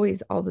 she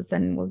always all of a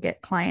sudden will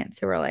get clients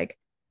who are like,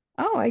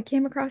 "Oh, I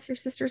came across your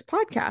sister's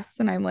podcast."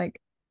 And I'm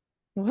like,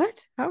 "What?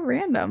 How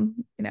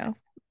random?" You know?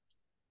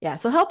 Yeah.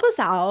 So help us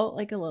out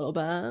like a little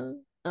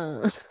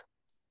bit.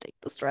 Take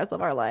the stress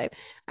of our life.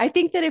 I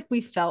think that if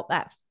we felt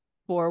that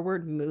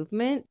forward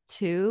movement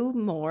too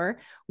more,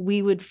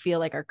 we would feel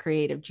like our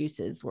creative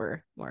juices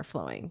were more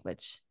flowing,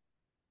 which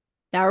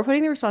now we're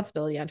putting the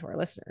responsibility onto our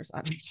listeners,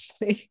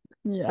 obviously.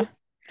 Yeah.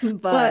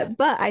 But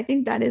But I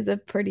think that is a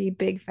pretty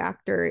big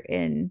factor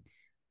in,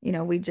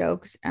 we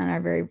joked on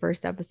our very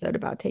first episode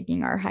about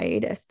taking our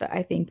hiatus, but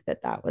I think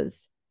that that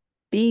was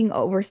being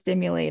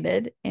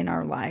overstimulated in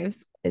our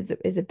lives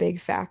is a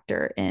big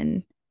factor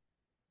in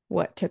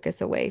what took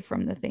us away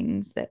from the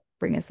things that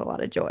bring us a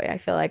lot of joy. I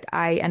feel like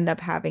I end up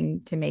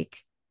having to make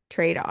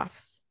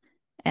trade-offs.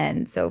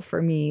 And so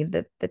for me,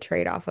 the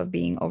trade-off of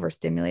being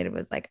overstimulated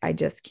was like, I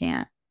just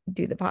can't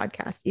do the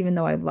podcast, even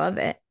though I love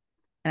it.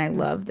 And I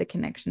love the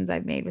connections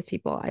I've made with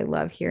people. I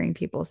love hearing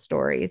people's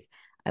stories.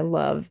 I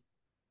love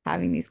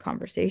having these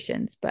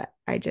conversations, but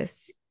I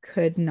just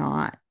could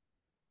not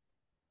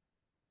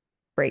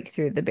break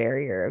through the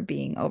barrier of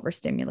being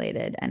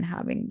overstimulated and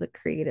having the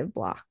creative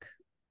block.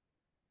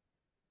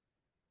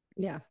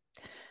 yeah,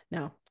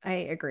 no, I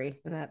agree.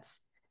 And that's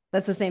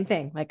the same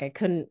thing. Like I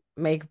couldn't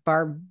make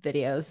Barb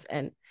videos.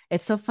 And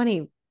it's so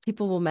funny.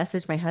 People will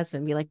message my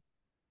husband and be like,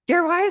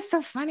 "Dear, why is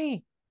so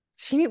funny?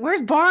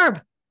 Where's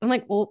Barb?" I'm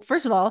like, well,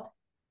 first of all,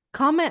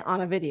 comment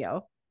on a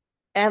video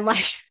and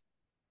like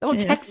don't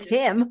Yeah. text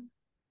him.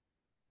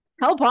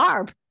 Tell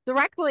Barb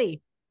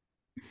directly.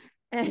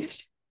 And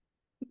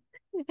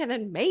and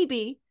then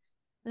maybe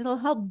it'll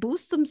help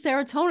boost some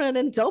serotonin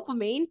and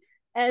dopamine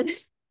and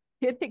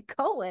get it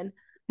going.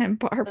 And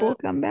Barb Uh, will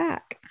come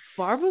back.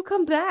 Barb will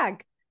come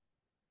back.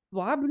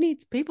 Barb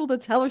needs people to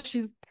tell her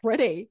she's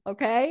pretty,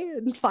 okay?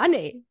 And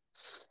funny.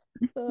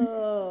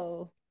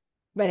 Oh.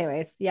 But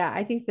anyways, yeah,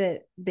 I think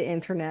that the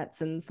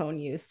internets and phone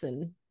use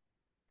and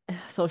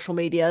social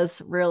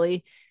medias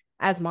really,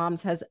 as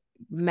moms, has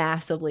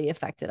massively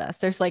affected us.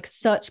 There's like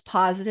such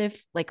positive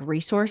like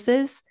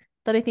resources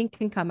that I think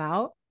can come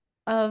out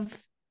of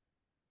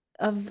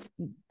of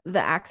the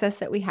access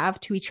that we have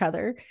to each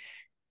other,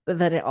 but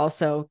that it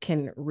also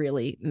can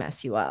really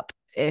mess you up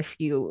if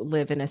you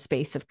live in a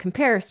space of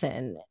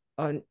comparison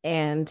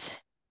and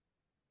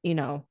you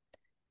know,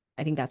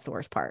 I think that's the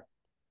worst part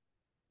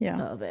Yeah,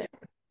 of it,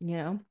 you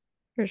know.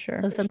 for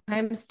sure. So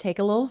sometimes take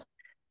a little,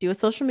 do a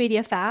social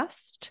media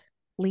fast,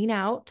 lean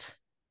out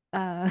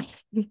uh,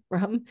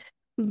 from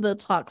the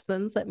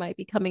toxins that might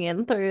be coming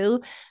in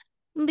through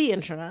the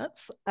internet.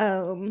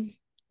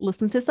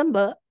 Listen to some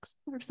books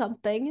or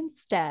something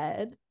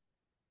instead.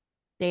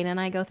 Dana and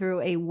I go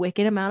through a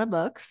wicked amount of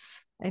books.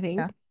 I think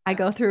Yes. I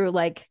go through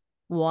like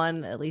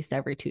one at least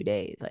every 2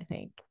 days, I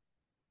think.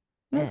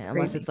 That's And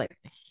unless it's crazy. like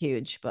a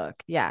huge book.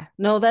 Yeah.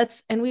 No,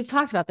 and we've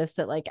talked about this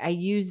that like I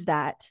use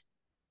that.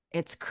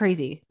 It's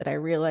crazy that I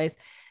realize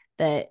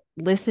that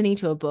listening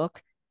to a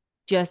book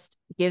just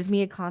gives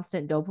me a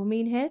constant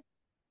dopamine hit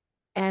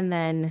and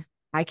then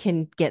I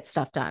can get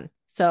stuff done.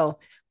 So,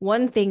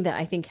 one thing that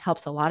I think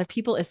helps a lot of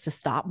people is to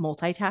stop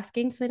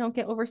multitasking so they don't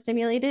get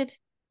overstimulated.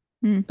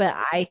 Hmm. But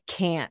I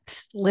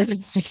can't live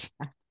like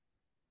that.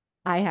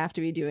 I have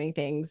to be doing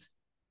things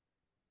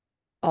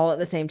all at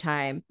the same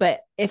time.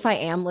 But if I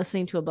am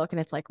listening to a book and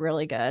it's like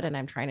really good and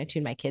I'm trying to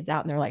tune my kids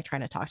out and they're like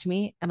trying to talk to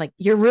me, I'm like,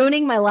 you're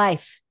ruining my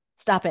life.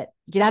 Stop it.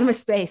 Get out of my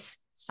space.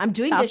 I'm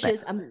doing Stop it.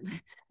 dishes. I'm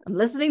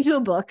listening to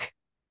a book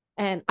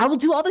and I will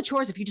do all the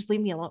chores if you just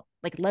leave me alone.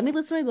 Like, let me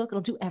listen to my book and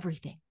I'll do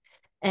everything.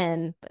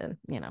 And,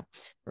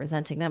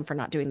 resenting them for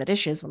not doing the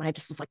dishes when I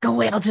just was like, go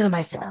away, I'll do them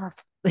myself.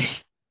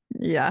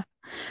 Yeah.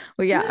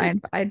 Well, yeah,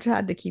 I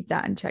tried to keep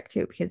that in check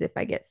too, because if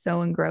I get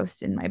so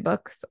engrossed in my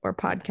books or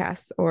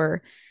podcasts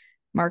or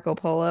Marco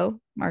Polo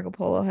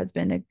has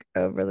been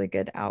a really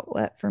good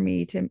outlet for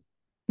me to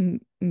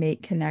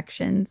make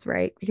connections,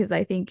 right? Because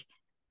I think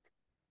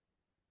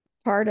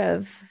part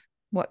of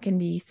what can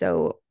be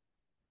so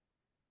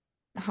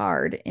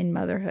hard in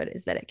motherhood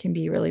is that it can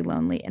be really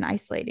lonely and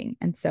isolating.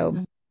 And so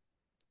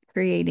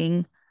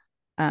creating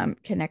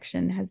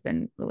connection has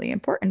been really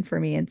important for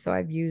me. And so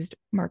I've used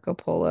Marco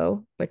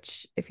Polo,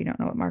 which, if you don't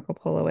know what Marco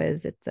Polo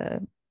is, it's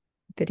a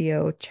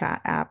video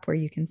chat app where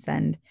you can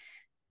send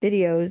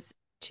videos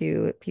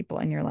to people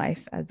in your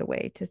life as a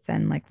way to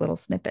send like little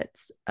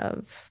snippets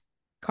of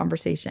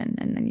conversation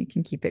and then you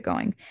can keep it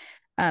going.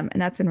 And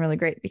that's been really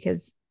great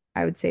because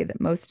I would say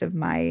that most of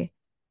my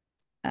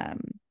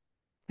um,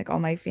 like all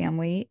my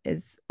family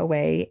is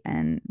away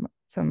and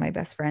some of my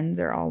best friends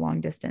are all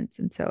long distance.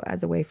 And so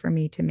as a way for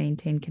me to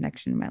maintain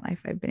connection in my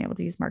life, I've been able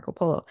to use Marco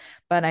Polo.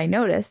 But I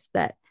noticed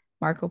that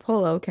Marco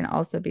Polo can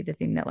also be the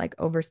thing that like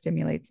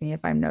overstimulates me if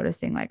I'm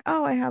noticing like,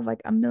 oh, I have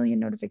like a million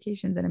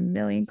notifications and a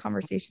million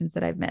conversations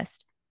that I've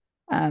missed.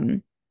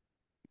 Um,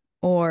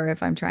 or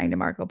if I'm trying to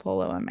Marco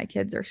Polo and my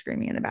kids are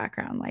screaming in the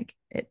background, like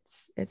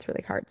it's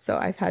really hard. So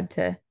I've had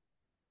to,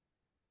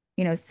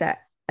 set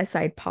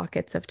aside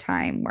pockets of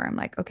time where I'm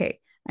like, okay,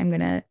 I'm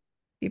going to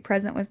be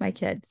present with my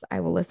kids.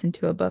 I will listen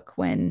to a book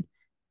when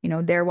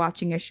they're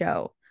watching a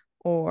show,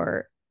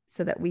 or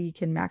so that we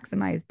can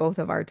maximize both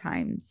of our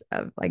times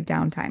of like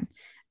downtime.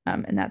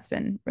 And that's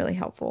been really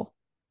helpful.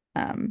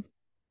 Um,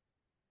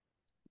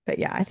 but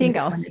yeah, I I think think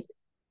that also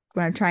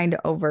when I'm trying to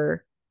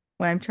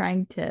when I'm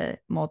trying to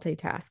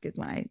multitask is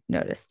when I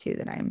notice too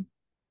that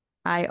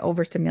I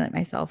overstimulate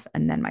myself,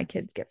 and then my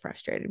kids get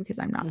frustrated because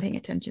I'm not paying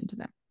attention to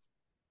them.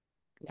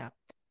 yeah.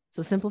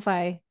 So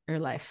simplify your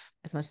life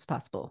as much as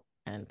possible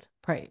and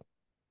pray.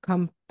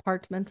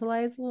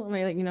 Compartmentalize a little,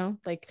 like,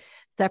 like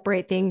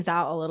separate things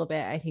out a little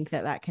bit. I think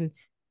that that can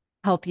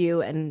help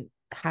you and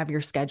have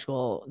your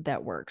schedule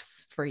that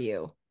works for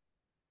you.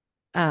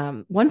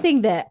 One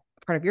thing that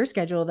part of your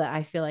schedule that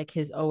I feel like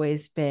has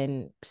always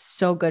been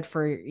so good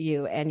for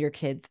you and your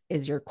kids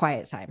is your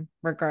quiet time,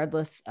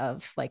 regardless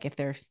of like if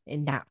they're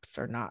in naps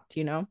or not.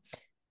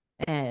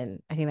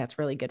 And I think that's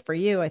really good for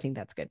you. I think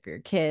that's good for your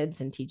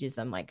kids and teaches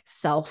them like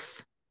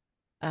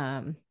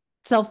um,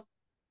 self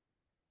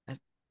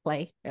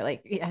play, or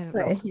like, I don't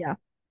know. Yeah.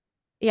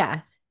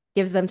 Yeah.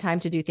 Gives them time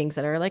to do things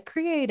that are like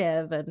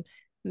creative and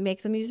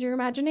make them use your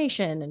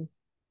imagination.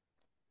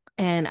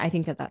 And I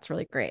think that that's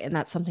really great. And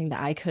that's something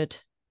that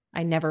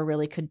I never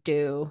really could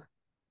do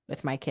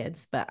with my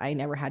kids, but I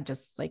never had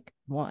just like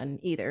one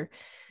either.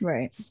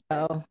 Right.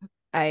 So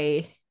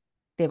I,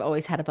 they've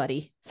always had a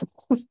buddy. So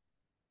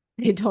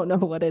they don't know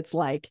what it's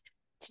like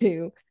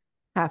to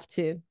have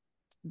to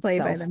Play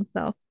by self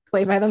themselves.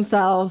 play by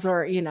themselves,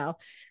 or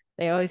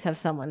they always have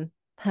someone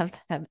have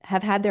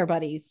had their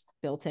buddies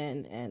built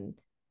in. And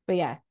but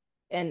yeah,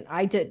 and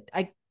I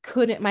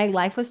couldn't, my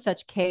life was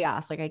such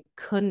chaos, like I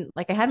couldn't,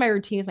 like I had my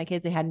routine with my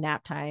kids, they had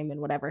nap time and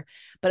whatever,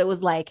 but it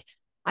was like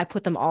I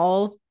put them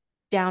all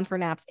down for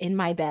naps in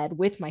my bed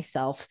with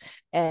myself,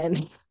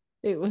 and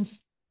it was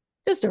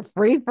just a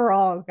free for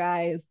all,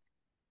 guys.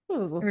 It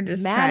was a We're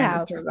just trying to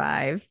madhouse.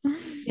 survive.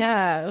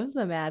 Yeah, it was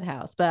a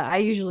madhouse, but I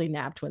usually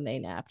napped when they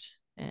napped.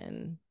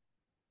 And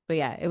but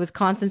yeah, it was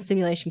constant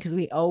stimulation because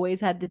we always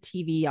had the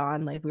TV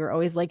on. Like we were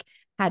always like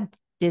had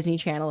Disney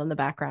Channel in the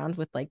background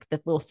with like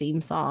the little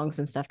theme songs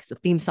and stuff, because the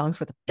theme songs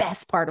were the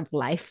best part of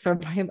life for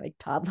my like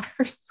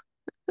toddlers.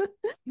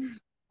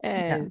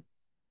 And Yes.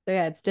 so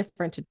yeah, it's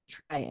different to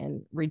try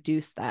and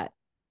reduce that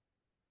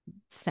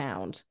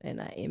sound and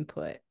that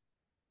input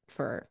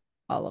for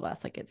all of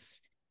us. Like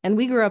and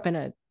we grew up in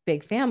a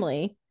big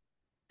family,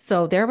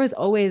 so there was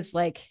always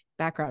like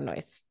background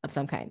noise of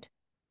some kind.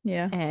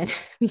 Yeah. And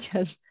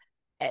because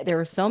there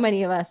were so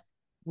many of us,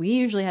 we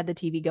usually had the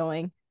TV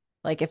going.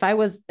 Like if I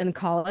was in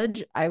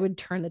college, I would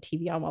turn the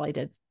TV on while I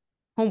did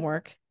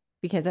homework,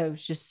 because I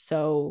was just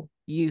so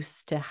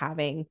used to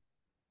having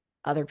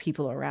other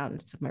people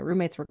around. So if my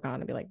roommates were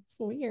gone, I'd be like, it's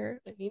weird.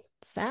 I need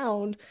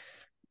sound.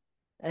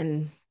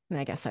 And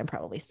I guess I'm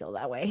probably still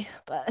that way.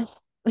 But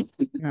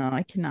No,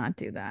 I cannot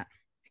do that.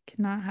 I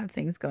cannot have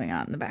things going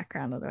on in the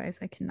background. Otherwise,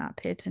 I cannot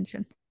pay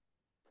attention.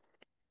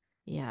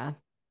 yeah,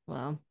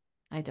 well,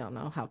 I don't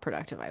know how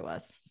productive I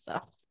was. So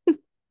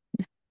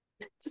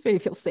just made me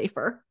feel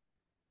safer,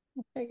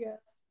 I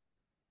guess.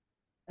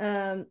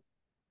 Um,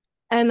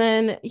 And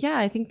then, yeah,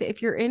 I think that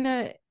if you're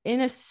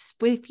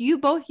if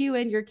you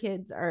and your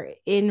kids are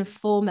in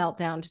full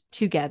meltdown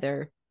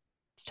together,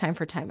 it's time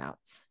for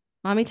timeouts.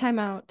 Mommy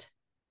timeout,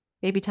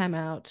 baby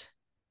timeout,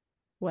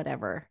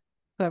 whatever,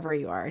 whoever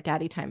you are,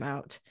 daddy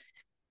timeout.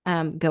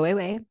 Go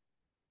away,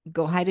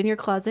 go hide in your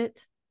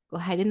closet, go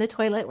hide in the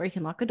toilet where you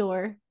can lock a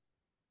door,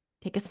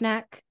 take a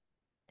snack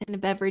and a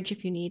beverage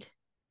if you need.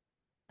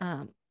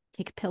 Um,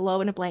 Take a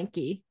pillow and a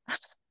blankie,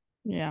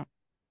 Yeah.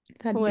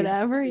 I've had to do that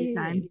a whatever few you need.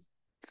 times.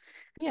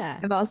 Yeah.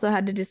 I've also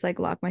had to just like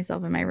lock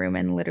myself in my room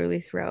and literally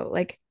throw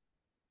like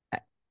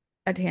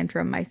a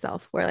tantrum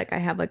myself, where like I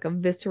have like a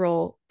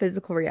visceral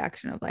physical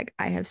reaction of like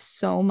I have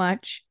so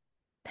much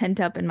pent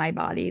up in my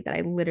body that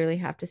I literally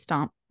have to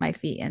stomp my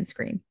feet and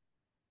scream.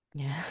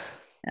 Yeah.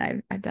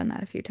 And I've done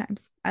that a few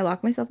times. I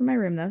lock myself in my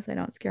room though, so I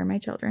don't scare my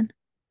children.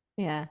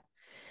 Yeah.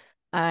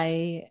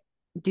 I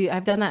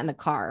I've done that in the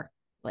car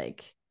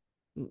like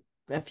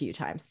a few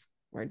times,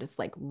 where I just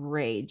like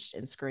raged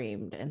and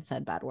screamed and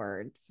said bad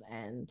words,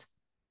 and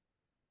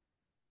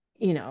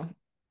you know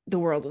the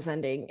world was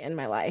ending in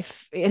my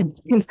life in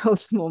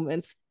those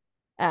moments.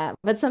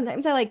 But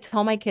sometimes I like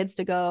tell my kids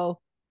to go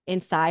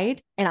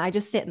inside and I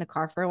just sit in the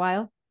car for a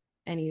while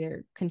and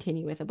either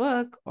continue with a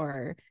book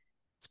or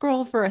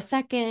scroll for a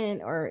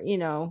second, or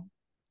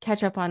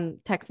catch up on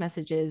text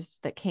messages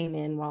that came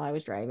in while I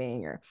was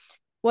driving or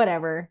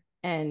whatever.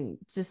 And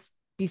just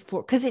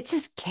before, because it's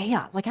just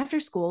chaos. Like after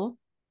school,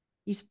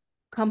 you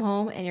come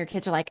home and your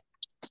kids are like,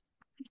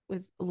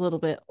 with a little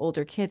bit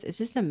older kids, it's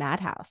just a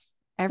madhouse.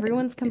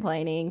 Everyone's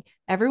complaining,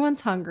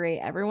 everyone's hungry,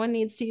 everyone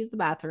needs to use the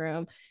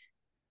bathroom,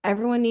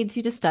 everyone needs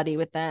you to study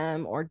with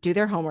them or do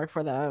their homework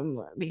for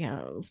them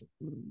because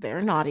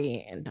they're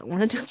naughty and don't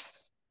want to do it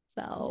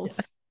themselves.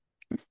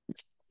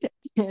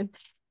 And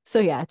so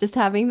yeah, just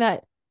having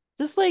that,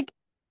 just like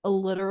a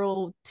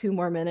literal 2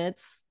 more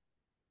minutes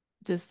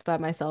just by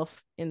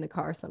myself in the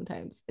car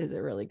sometimes is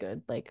a really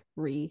good like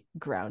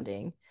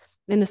re-grounding.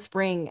 In the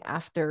spring,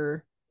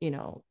 after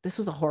this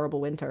was a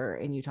horrible winter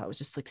in Utah. It was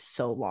just like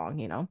so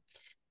long.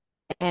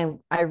 And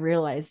I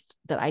realized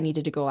that I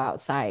needed to go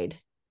outside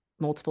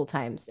multiple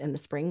times in the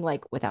spring,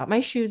 like without my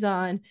shoes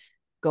on,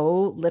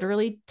 go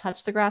literally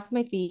touch the grass with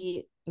my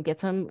feet and get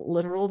some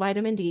literal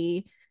vitamin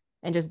D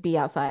and just be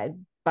outside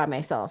by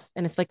myself.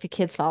 And if like the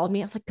kids followed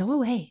me, I was like, go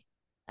away.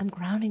 I'm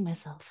grounding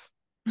myself.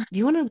 Do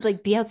you want to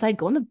like be outside?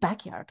 Go in the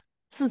backyard.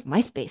 This is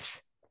my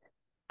space.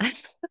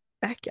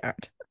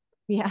 Backyard.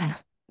 Yeah.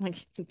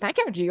 Like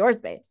backyard's your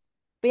space.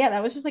 But yeah,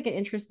 that was just like an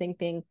interesting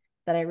thing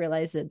that I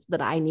realized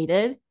that I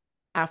needed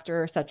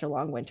after such a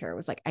long winter. It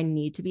was like I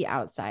need to be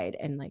outside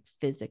and like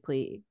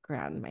physically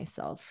ground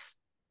myself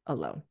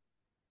alone.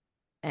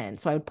 And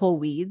so I would pull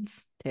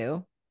weeds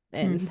too.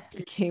 And Mm. it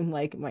became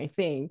like my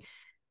thing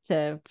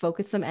to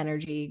focus some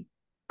energy,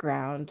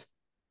 ground,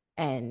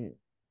 and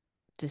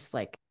just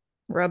like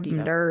Rub be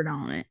some dirt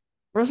on it.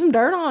 rub some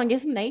dirt on,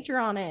 get some nature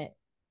on it.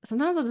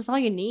 Sometimes that's all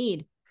you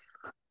need.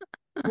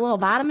 A little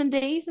vitamin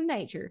D, some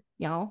nature,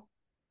 y'all.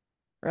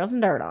 Rub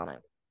some dirt on it.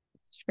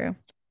 It's true.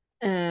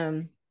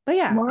 But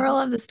yeah, I Moral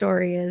think of the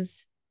story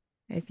is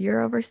if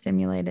you're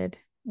overstimulated,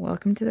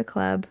 welcome to the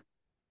club.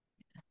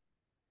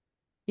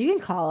 you can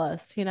call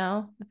us,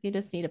 if you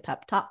just need a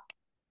pep talk,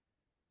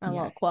 a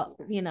little Yes. quote,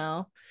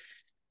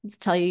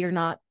 just tell you you're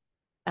not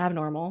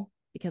abnormal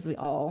because we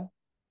all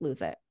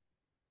lose it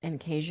and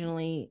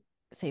occasionally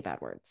say bad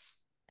words.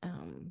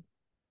 Um,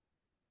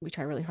 we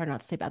try really hard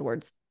not to say bad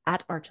words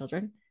at our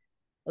children,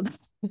 at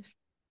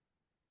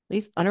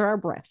least under our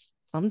breath.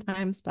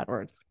 Sometimes bad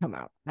words come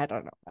out. I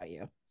don't know about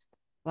you.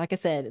 Like I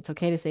said, it's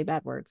okay to say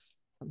bad words.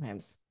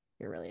 Sometimes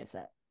you're really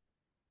upset.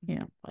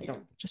 Yeah. Like,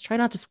 don't just try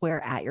not to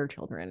swear at your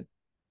children,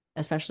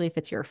 especially if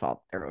it's your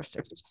fault they're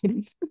roasters.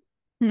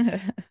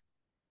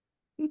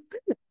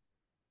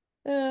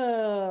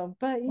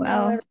 But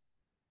Well, every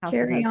household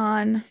carry has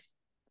on,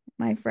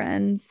 my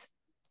friends.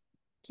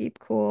 Keep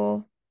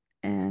cool.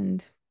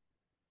 And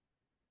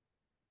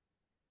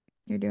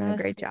you're doing a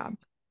great honestly, job.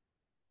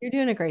 you're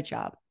doing a great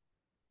job.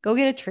 Go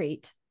get a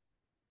treat,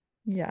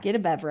 get a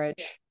Yes.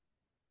 beverage,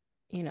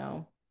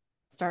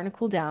 starting to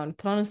cool down,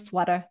 put on a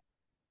sweater,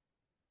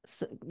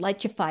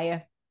 light your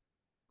fire,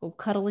 go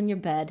cuddle in your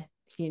bed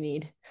if you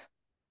need.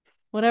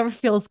 Whatever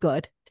feels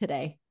good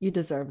today. You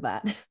deserve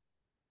that.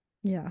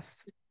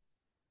 Yes.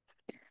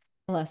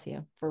 Bless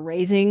you for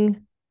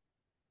raising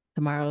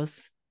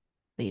tomorrow's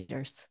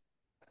leaders.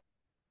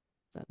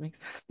 Does that make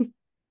sense?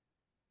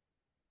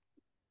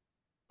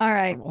 All It's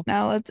right. normal.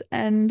 Now let's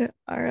end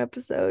our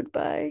episode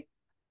by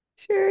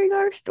sharing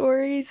our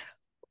stories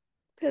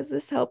because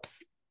this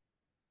helps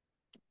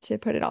to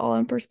put it all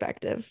in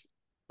perspective.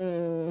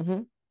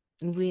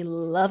 Mm-hmm. We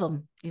love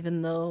them,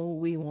 even though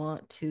we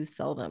want to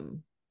sell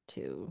them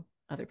to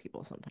other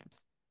people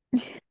sometimes.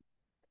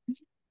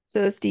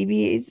 So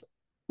Stevie's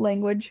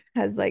language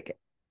has like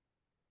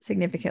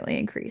significantly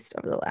increased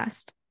over the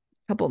last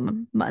couple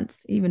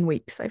months, even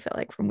weeks. I feel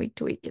like from week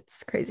to week,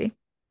 it's crazy.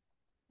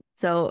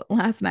 So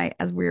last night,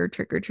 as we were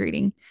trick or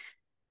treating,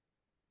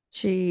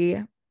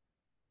 she,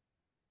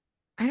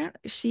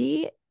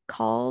 she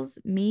calls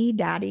me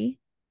daddy,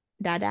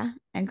 dada,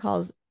 and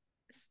calls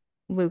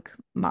Luke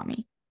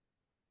mommy.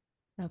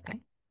 Okay.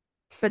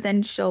 But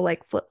then she'll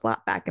like flip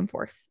flop back and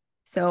forth.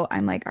 So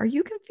I'm like, are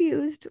you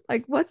confused?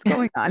 Like, what's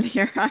going on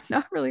here? I'm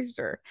not really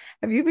sure.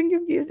 Have you been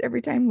confused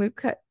every time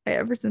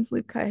ever since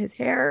Luke cut his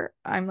hair?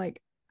 I'm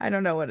like, I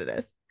don't know what it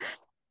is.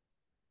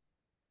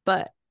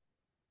 But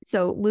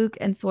so Luke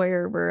and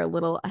Sawyer were a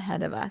little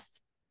ahead of us.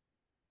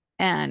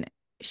 And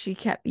she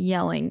kept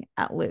yelling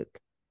at Luke,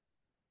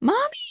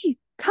 Mommy,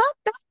 come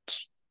back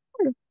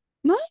here.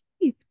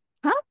 Mommy,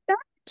 come back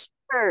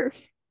here.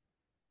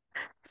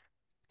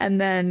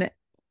 And then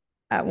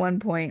at one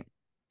point,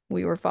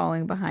 we were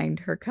falling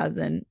behind her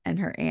cousin and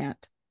her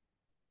aunt.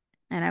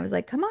 And I was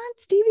like, come on,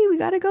 Stevie, we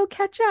got to go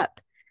catch up.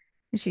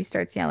 And she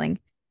starts yelling,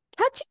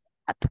 catching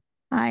up.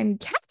 I'm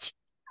catching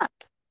up.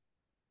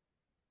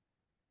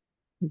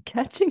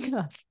 Catching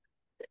up.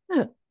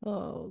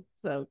 Oh,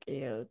 so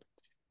cute.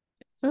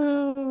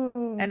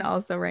 And Oh.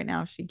 also, right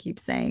now, she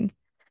keeps saying,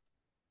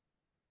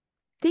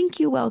 thank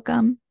you,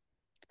 welcome.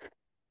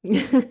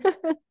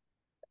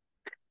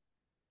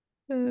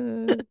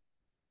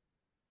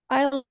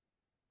 I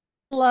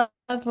love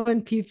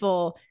when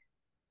people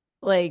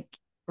like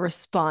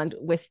respond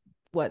with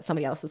what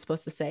somebody else is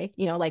supposed to say,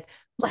 like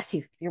bless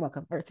you, you're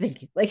welcome, or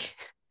thank you, like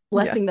Yeah.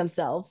 blessing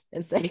themselves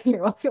and saying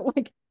you're welcome.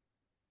 Like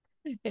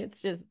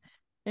it's just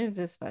it's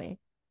just funny.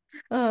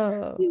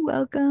 Oh, You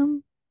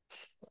welcome.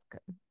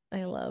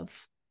 I love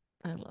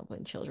I love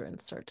when children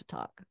start to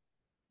talk.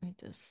 I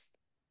just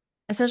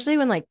especially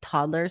when like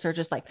toddlers are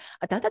just like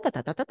 "Da, da, da,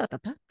 da, da, da, da, da,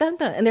 da,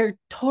 da," and they're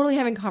totally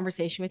having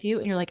conversation with you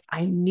and you're like,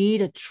 I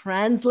need a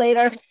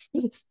translator for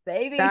this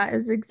baby. That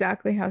is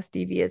exactly how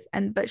Stevie is.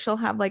 And but she'll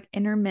have like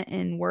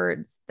intermittent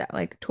words that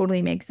like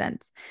totally make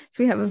sense.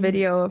 So we have a Mm.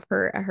 video of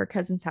her at her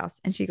cousin's house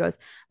and she goes,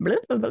 "Blah,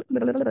 blah, blah,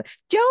 blah, blah, blah.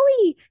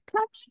 Joey,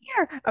 come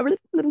here. Blah,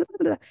 blah, blah,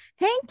 blah.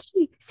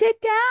 Hanky,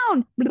 sit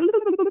down. Blah,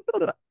 blah, blah, blah,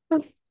 blah."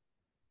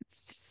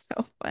 It's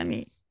so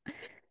funny.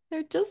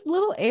 They're just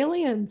little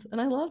aliens,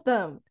 and I love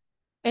them.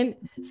 And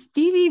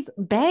Stevie's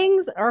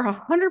bangs are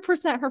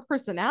 100% her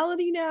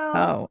personality now.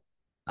 Oh,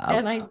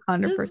 And I just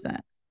 100%.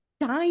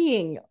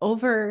 dying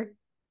over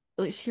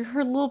like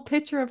her little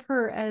picture of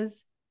her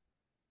as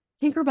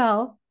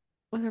Tinkerbell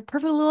with her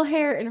perfect little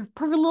hair and her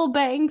perfect little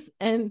bangs.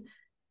 And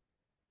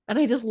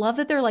I just love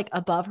that they're like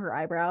above her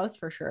eyebrows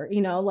for sure.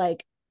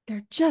 Like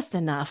they're just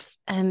enough.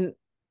 And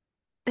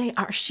they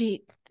are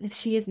she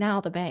is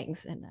now the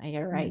bangs. And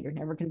you're right, you're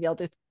never gonna be able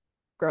to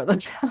grow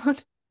those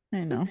out.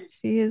 I know.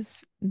 She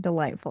is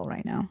delightful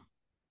right now.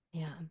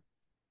 Yeah.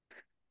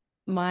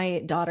 My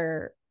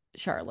daughter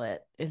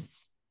Charlotte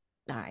is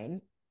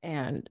 9,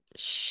 and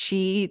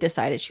she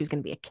decided she was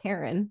going to be a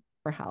Karen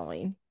for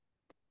Halloween.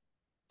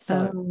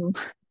 So Oh,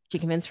 she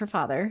convinced her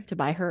father to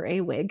buy her a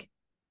wig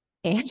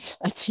and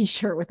a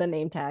t-shirt with a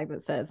name tag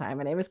that says, "Hi,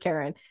 my name is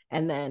Karen,"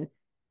 and then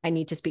I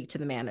need to speak to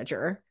the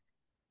manager.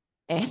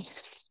 And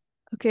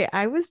okay.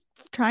 I was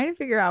trying to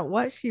figure out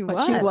what she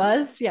what she was.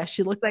 was, yeah,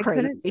 she looked I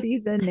couldn't crazy. see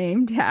the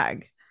name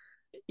tag.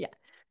 Yeah,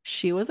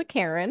 she was a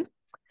Karen,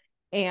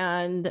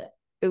 and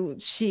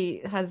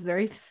she has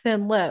very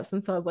thin lips,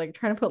 and so I was like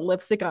trying to put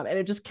lipstick on, and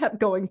it just kept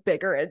going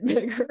bigger and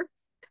bigger.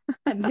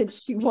 And then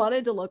she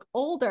wanted to look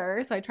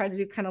older, so I tried to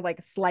do kind of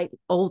like slight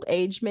old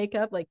age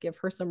makeup, like give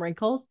her some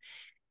wrinkles,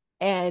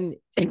 and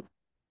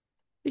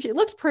she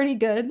looked pretty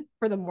good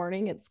for the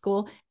morning at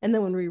school. And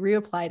then when we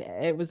reapplied,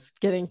 it was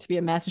getting to be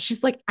a mess. And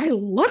she's like, "I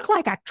look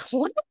like a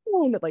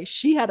clown." Like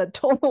she had a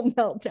total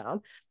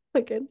meltdown.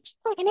 Like, she's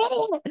like an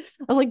idiot.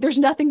 I was like, "There's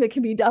nothing that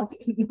can be done."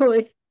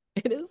 Like,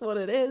 it is what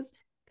it is.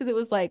 Because it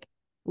was like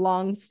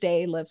long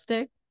stay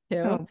lipstick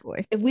Oh too.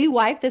 boy. If we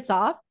wipe this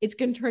off, it's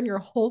gonna turn your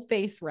whole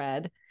face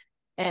red.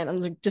 And I'm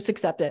like, just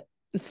accept it.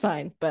 It's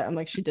fine. But I'm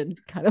like, she did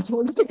kind of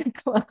look like a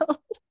clown.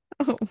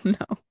 Oh no.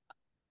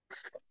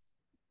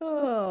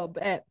 Oh,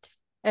 but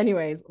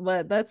anyways,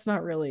 but that's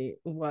not really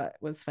what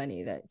was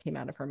funny that came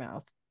out of her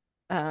mouth.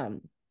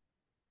 Um,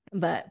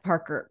 but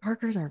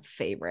Parker's our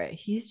favorite.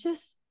 He's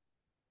just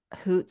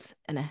hoots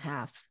and a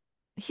half.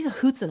 He's a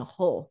hoots and a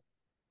hole.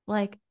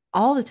 Like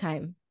all the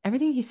time.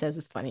 Everything he says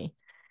is funny.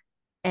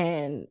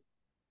 And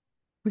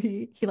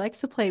he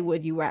likes to play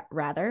Would You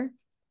Rather.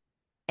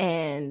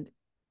 And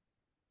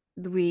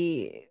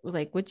we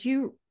like, would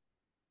you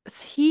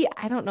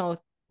I don't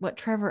know what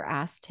Trevor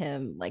asked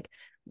him, like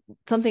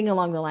something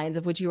along the lines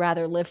of, would you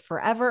rather live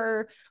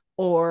forever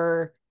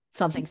or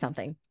something,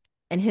 something?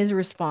 And his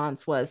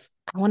response was,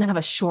 I want to have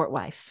a short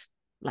life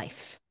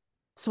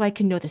so I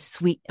can know the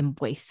sweet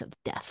embrace of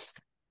death.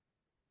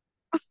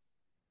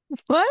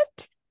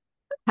 What?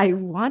 I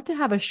want to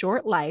have a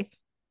short life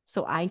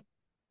so I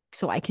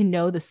can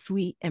know the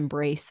sweet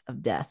embrace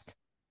of death.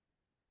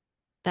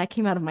 That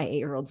came out of my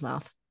 8-year-old's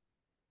mouth.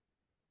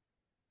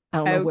 I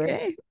don't know where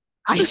Okay.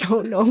 I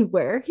don't know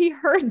where he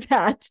heard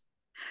that.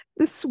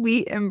 The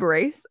sweet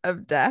embrace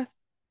of death.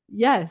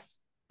 Yes,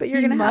 But you're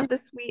he gonna have must. the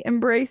sweet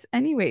embrace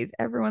anyways.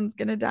 Everyone's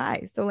gonna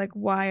die. So like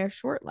why a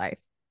short life?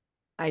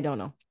 I don't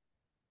know.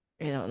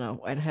 I don't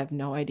know. I have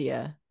no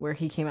idea where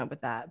he came up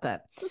with that,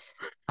 but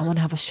I want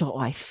to have a short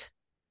life.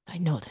 I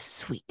know the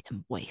sweet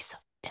embrace of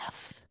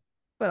death.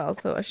 But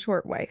also a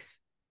short wife.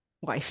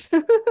 Wife.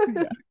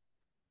 Yeah.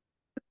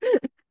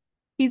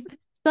 He's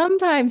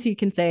sometimes he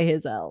can say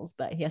his L's,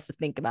 but he has to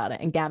think about it.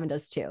 And Gavin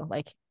does too.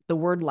 Like the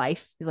word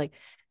life, he's like,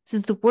 this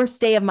is the worst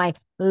day of my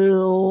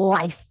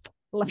life.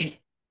 Like,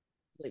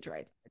 really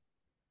tries.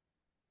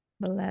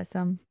 Bless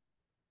them.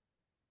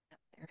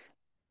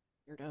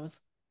 Weirdos.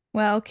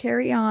 Well,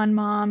 carry on,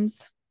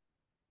 moms.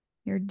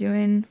 You're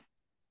doing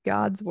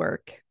God's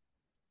work.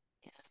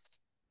 Yes.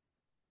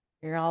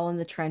 You're all in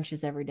the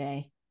trenches every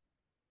day.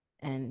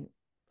 And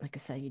like I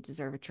said, you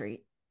deserve a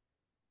treat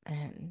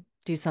and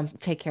do something,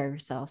 take care of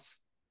yourselves.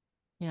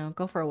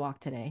 Go for a walk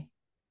today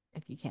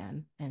if you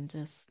can. And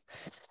just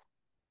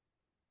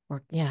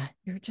work. Yeah,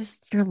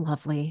 you're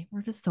lovely.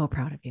 We're just so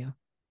proud of you.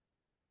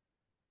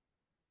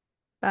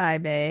 Bye,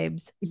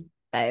 babes.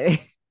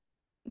 Bye.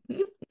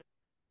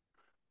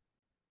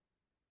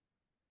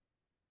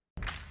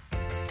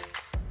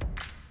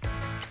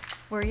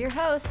 We're your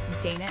hosts,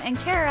 Dana and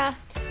Kara,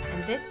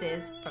 and this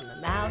is From the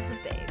Mouths of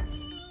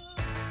Babes.